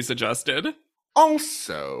personality's adjusted.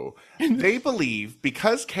 Also, they believe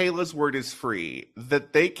because Kayla's word is free,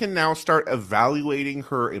 that they can now start evaluating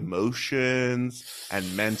her emotions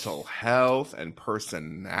and mental health and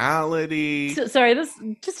personality. So, sorry, this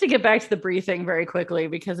just to get back to the briefing very quickly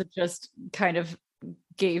because it just kind of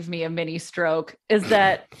gave me a mini stroke. Is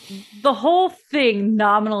that the whole thing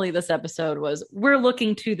nominally this episode was we're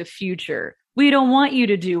looking to the future. We don't want you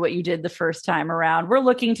to do what you did the first time around. We're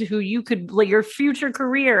looking to who you could, like, your future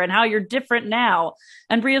career and how you're different now.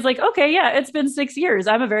 And Bria's like, okay, yeah, it's been 6 years.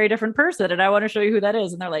 I'm a very different person and I want to show you who that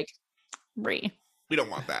is. And they're like, Bri, We don't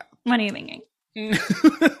want that. what are you thinking?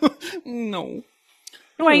 No.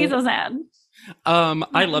 Why are you so sad?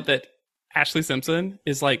 I love that Ashley Simpson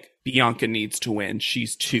is like, Bianca needs to win.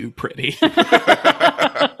 She's too pretty.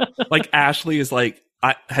 Like, Ashley is like,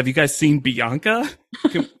 have you guys seen Bianca?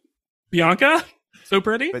 Bianca? So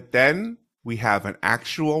pretty? But then we have an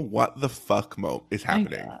actual what the fuck is My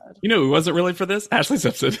happening. God. You know who wasn't really for this? Ashley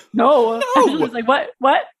Simpson. No. Ashley was like, what?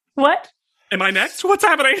 Am I next? What's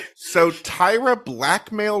happening? So Tyra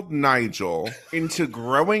blackmailed Nigel into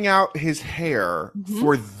growing out his hair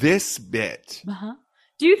for this bit. Uh-huh.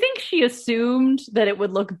 Do you think she assumed that it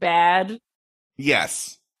would look bad?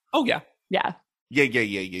 Yes. Oh, yeah. Yeah.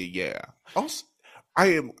 Yeah. Also,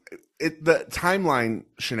 the timeline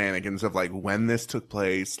shenanigans of like when this took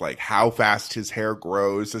place, like how fast his hair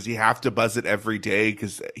grows. Does he have to buzz it every day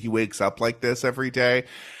because he wakes up like this every day?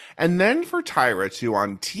 And then for Tyra to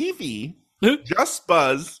on TV just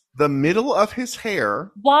buzz the middle of his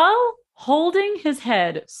hair While holding his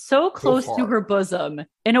head so close to far. her bosom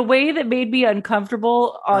in a way that made me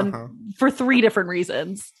uncomfortable for 3 different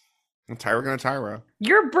reasons. And Tyra gonna Tyra.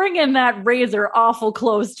 You're bringing that razor awful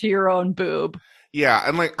close to your own boob. Yeah,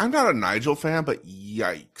 and like I'm not a Nigel fan, but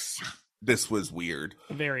yikes. This was weird.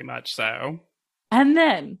 Very much so. And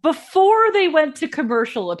then, before they went to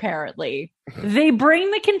commercial, apparently, they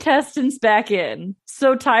bring the contestants back in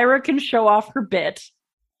so Tyra can show off her bit.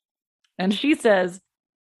 And she says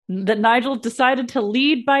that Nigel decided to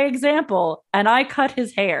lead by example, and I cut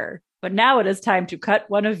his hair. But now it is time to cut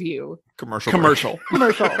one of you. Commercial. Commercial.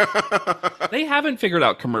 They haven't figured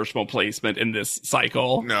out commercial placement in this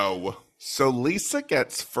cycle. No. So Lisa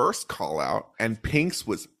gets first call out, and Pinks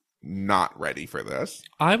was not ready for this.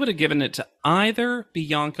 I would have given it to either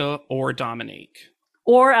Bianca or Dominique.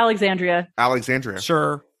 Or Alexandria. Alexandria.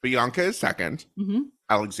 Sure. Bianca is second. Mm-hmm.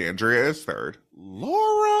 Alexandria is third.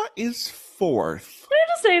 Laura is fourth. Can I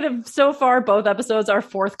just say that so far, both episodes, our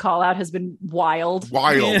fourth call out has been wild.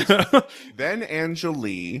 Wild. Yeah. Then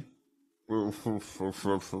Angelique. Would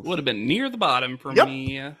have been near the bottom for Yep.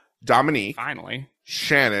 me. Dominique. Finally.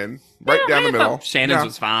 Shannon. Right down the I middle. thought Shannon's Yeah,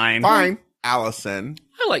 was fine. fine. Allison.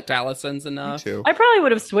 I liked Allison's Me enough. too. I probably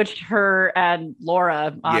would have switched her and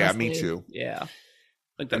Laura, honestly. Yeah, me too. Yeah. I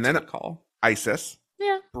think that's And then- a good call. Isis.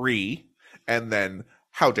 Yeah. Bree. And then,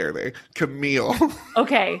 how dare they? Camille.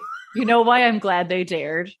 Okay. You know why I'm glad they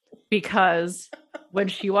dared? Because when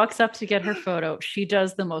she walks up to get her photo, she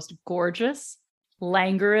does the most gorgeous,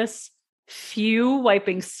 languorous,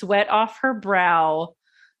 wiping sweat off her brow.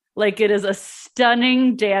 Like it is a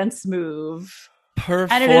stunning dance move.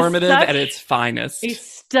 Performative such at its finest. A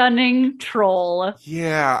stunning troll.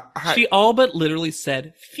 Yeah. She all but literally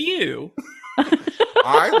said, phew.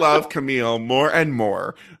 I love Camille more and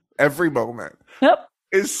more. Every moment Yep.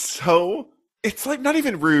 is so, it's like not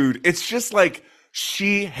even rude. It's just like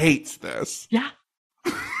she hates this. Yeah.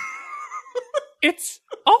 It's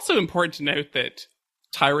also important to note that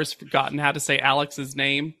Tyra's forgotten how to say Alex's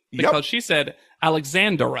name because Yep. she said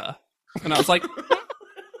Alexandra. And I was like,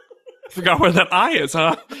 forgot where that I is,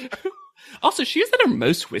 huh? Also, she has had her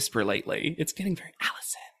most whisper lately. It's getting very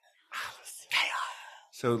Allison.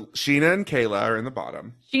 So Sheena and Kayla are in the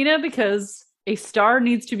bottom. Sheena, because a star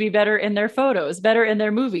needs to be better in their photos, better in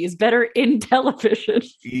their movies, better in television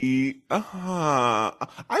I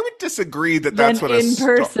would disagree that than that's what a in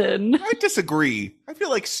person. I disagree. I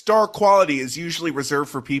feel like star quality is usually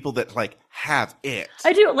reserved for people that like have it.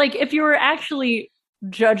 I do. Like, if you were actually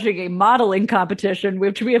judging a modeling competition,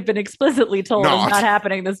 which we have been explicitly told is not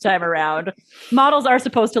happening this time around, models are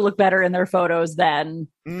supposed to look better in their photos than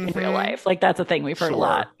in real Mhm. life. Like, that's a thing we've heard a Sure.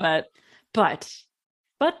 lot. But.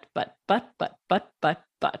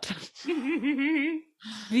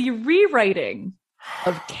 The rewriting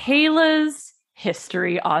of Kayla's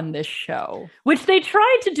history on this show, which they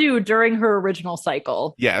tried to do during her original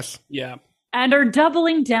cycle, Yes. Yeah. and are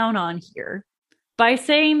doubling down on here by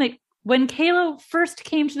saying that when Kayla first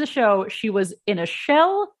came to the show, she was in a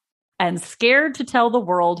shell and scared to tell the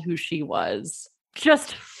world who she was.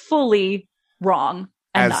 Just fully wrong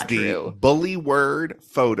and As not the true. bully word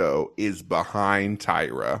photo is behind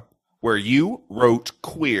Tyra, where you wrote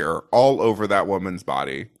queer all over that woman's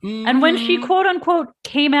body. And when she Mhm. quote unquote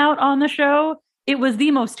came out on the show, it was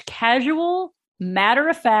the most casual, matter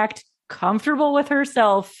of fact, comfortable with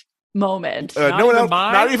herself moment. Not No one even else,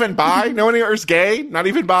 bi? not even bi. No one else is gay. Not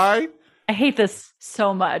even bi. I hate this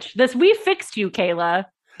so much. This we fixed you, Kayla,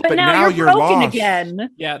 but But now now you're you're broken lost. again.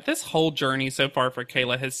 Yeah, this whole journey so far for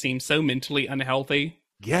Kayla has seemed so mentally unhealthy.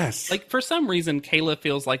 Yes. Like for some reason, Kayla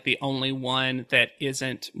feels like the only one that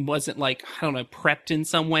wasn't like, I don't know, prepped in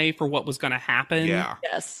some way for what was going to happen. yeah.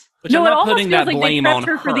 Yes. Which No, I'm it not almost putting feels that like they blame on prepped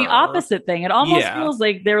her for the her. opposite thing. It almost Yeah. feels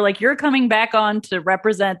like they're like, you're coming back on to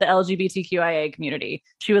represent the LGBTQIA community.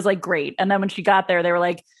 She was like, great. And then when she got there, they were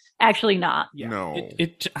like, actually not. Yeah. No.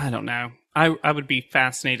 I don't know. I would be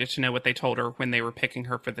fascinated to know what they told her when they were picking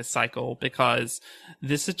her for this cycle, because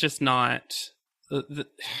this is just not.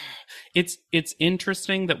 It's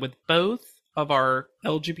interesting that with both of our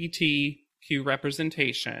LGBTQ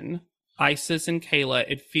representation, Isis and Kayla,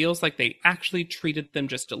 it feels like they actually treated them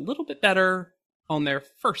just a little bit better on their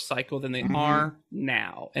first cycle than they Mhm. are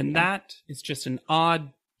now, and that is just an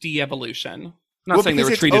odd de-evolution. Not Well, saying they because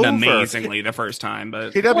were it's treated over. amazingly the first time,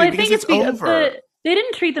 but KW, Well, I because think it's because over. they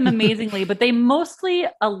didn't treat them amazingly, but they mostly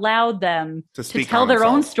allowed them To to speak tell on their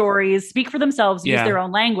own themselves. stories, speak for themselves, use Yeah. their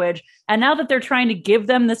own language. And now that they're trying to give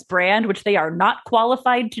them this brand, which they are not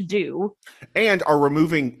qualified to do, And are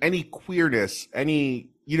removing any queerness,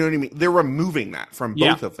 you know what I mean? They're removing that from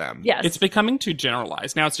Yeah. both of them. yes. it's becoming too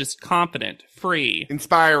generalized. Now it's just confident, free.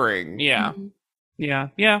 Inspiring. Yeah. Mhm. Yeah.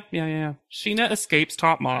 Sheena escapes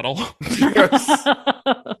top model. Yes.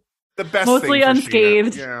 The best Mostly thing for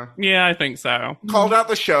unscathed. Sheena. Yeah. Yeah, I think so. Called out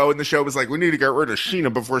the show, and the show was like, we need to get rid of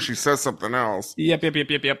Sheena before she says something else. Yep.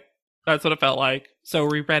 That's what it felt like. So are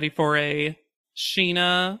we ready for a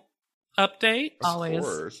Sheena update? Of Always.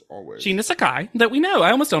 course, always. Sheena Sakai, that we know.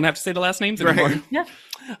 I almost don't have to say the last names anymore. Right. Yeah.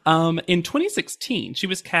 In 2016, she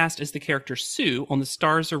was cast as the character Sue on the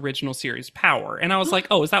Starz original series Power. And I was like,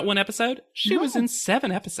 oh, is that one episode? She was in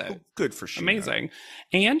 7 episodes. Good for Sheena. Amazing.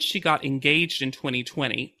 And she got engaged in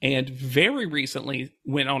 2020 and very recently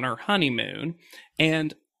went on her honeymoon.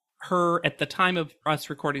 And her, at the time of us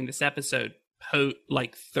recording this episode,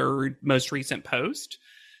 third most recent post,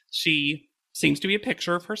 she seems to be a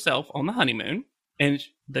picture of herself on the honeymoon. And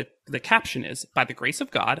the caption is, by the grace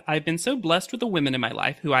of God, I've been so blessed with the women in my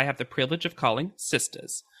life who I have the privilege of calling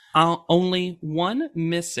sisters. Only one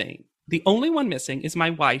missing. The only one missing is my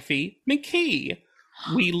wifey, McKee.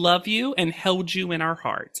 We love you and held you in our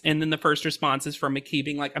hearts. And then the first response is from McKee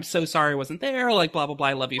being like, I'm so sorry I wasn't there. Like, blah, blah, blah.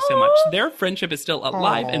 I love you so much. Their friendship is still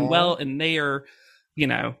alive and Aw. well, and they are,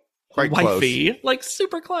 Quite wifey, like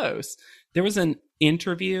super close. There was an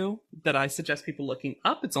interview that I suggest people looking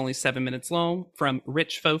up. It's only 7 minutes long, from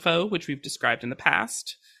Rich Fofo, which we've described in the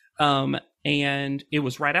past. And it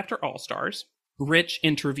was right after All Stars. Rich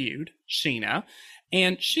interviewed Sheena,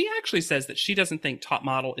 and she actually says that she doesn't think Top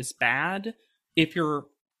Model is bad if you're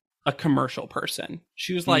a commercial person.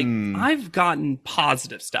 She was like, I've gotten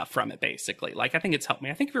positive stuff from it, basically. Like, I think it's helped me.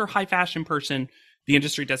 I think if you're a high fashion person, the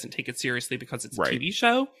industry doesn't take it seriously because it's a Right. TV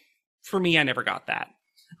show. For me, I never got that.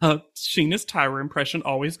 Sheena's Tyra impression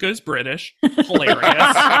always goes British.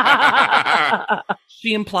 Hilarious.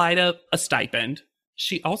 She implied a stipend.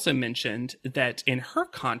 She also mentioned that in her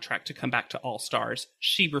contract to come back to All Stars,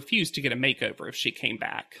 she refused to get a makeover if she came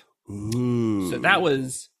back. Ooh. So that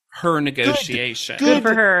was her negotiation. Good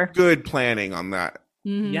for her. Good planning on that.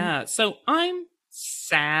 Mhm. Yeah. So I'm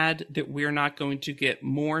sad that we're not going to get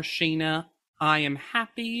more Sheena. I am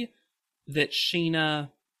happy that Sheena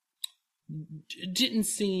didn't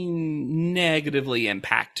seem negatively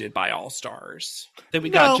impacted by All Stars. That we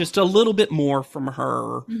got No. just a little bit more from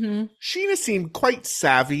her. Mhm. Sheena seemed quite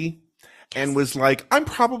savvy and was like, I'm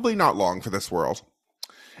probably not long for this world.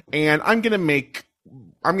 And I'm going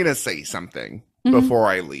to say something Mhm. before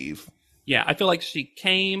I leave. Yeah, I feel like she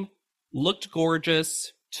came, looked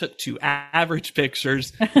gorgeous, took 2 average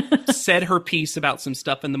pictures, said her piece about some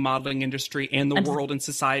stuff in the modeling industry and the And- world and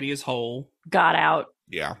society as whole. Got out.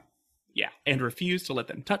 Yeah. Yeah, and refused to let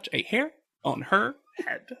them touch a hair on her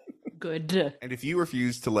head. Good. And if you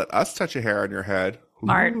refuse to let us touch a hair on your head,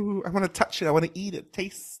 Smart. ooh, I want to touch it. I want to eat it,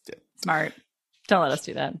 taste it. Smart. Don't let us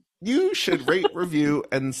do that. You should rate, review,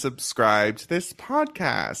 and subscribe to this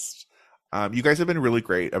podcast. You guys have been really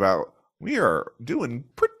great about, we are doing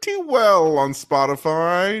pretty well on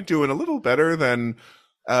Spotify, doing a little better than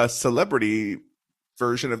a celebrity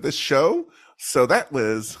version of this show. So that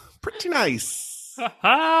was pretty nice.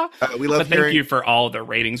 We love But thank hearing. you for all the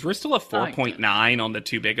ratings. We're still a Oh, yeah. 4.9 on the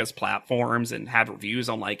two biggest platforms and have reviews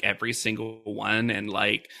on like every single one. And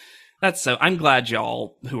like, that's so, I'm glad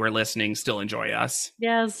y'all who are listening still enjoy us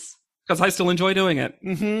Yes. because I still enjoy doing it.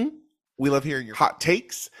 Mm-hmm. We love hearing your hot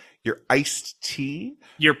takes, your iced tea,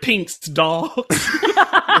 Your pinks dogs.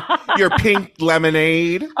 your pink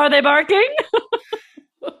lemonade. Are they barking?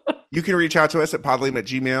 You can reach out to us at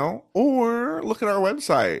podleadum@gmail or look at our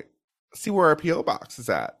website. See where our P.O. box is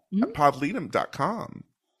at podleadum.com.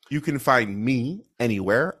 You can find me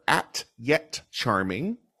anywhere at Yet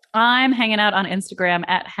Charming. I'm hanging out on Instagram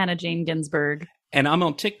at Hannah Jane Ginsburg. And I'm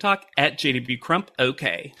on TikTok at JDB Crump.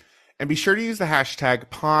 Okay. And be sure to use the hashtag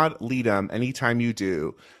PodLeadum anytime you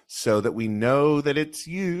do so that we know that it's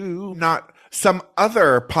you, not some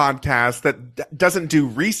other podcast that doesn't do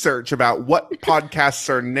research about what podcasts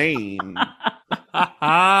are named.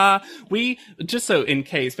 We just so in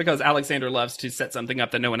case, because Alexander loves to set something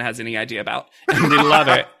up that no one has any idea about, and we love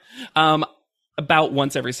it. About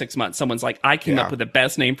once every 6 months, someone's like, I came Yeah. up with the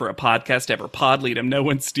best name for a podcast ever, Podleadum. No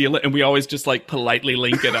one steal it. And we always just like politely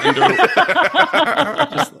link it under.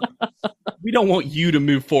 Just, we don't want you to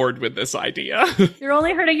move forward with this idea. You're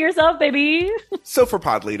only hurting yourself, baby. So for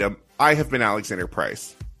PodLeadum, I have been Alexander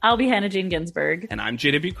Price. I'll be Hannah Jane Ginsburg, And I'm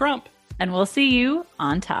JDB Crump. and we'll see you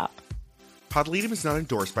on top. PodLeadum is not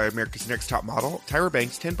endorsed by America's Next Top Model, Tyra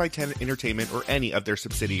Banks, 10x10 Entertainment, or any of their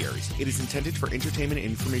subsidiaries. It is intended for entertainment and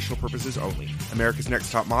informational purposes only. America's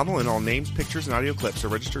Next Top Model and all names, pictures, and audio clips are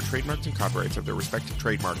registered trademarks and copyrights of their respective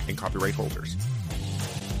trademark and copyright holders.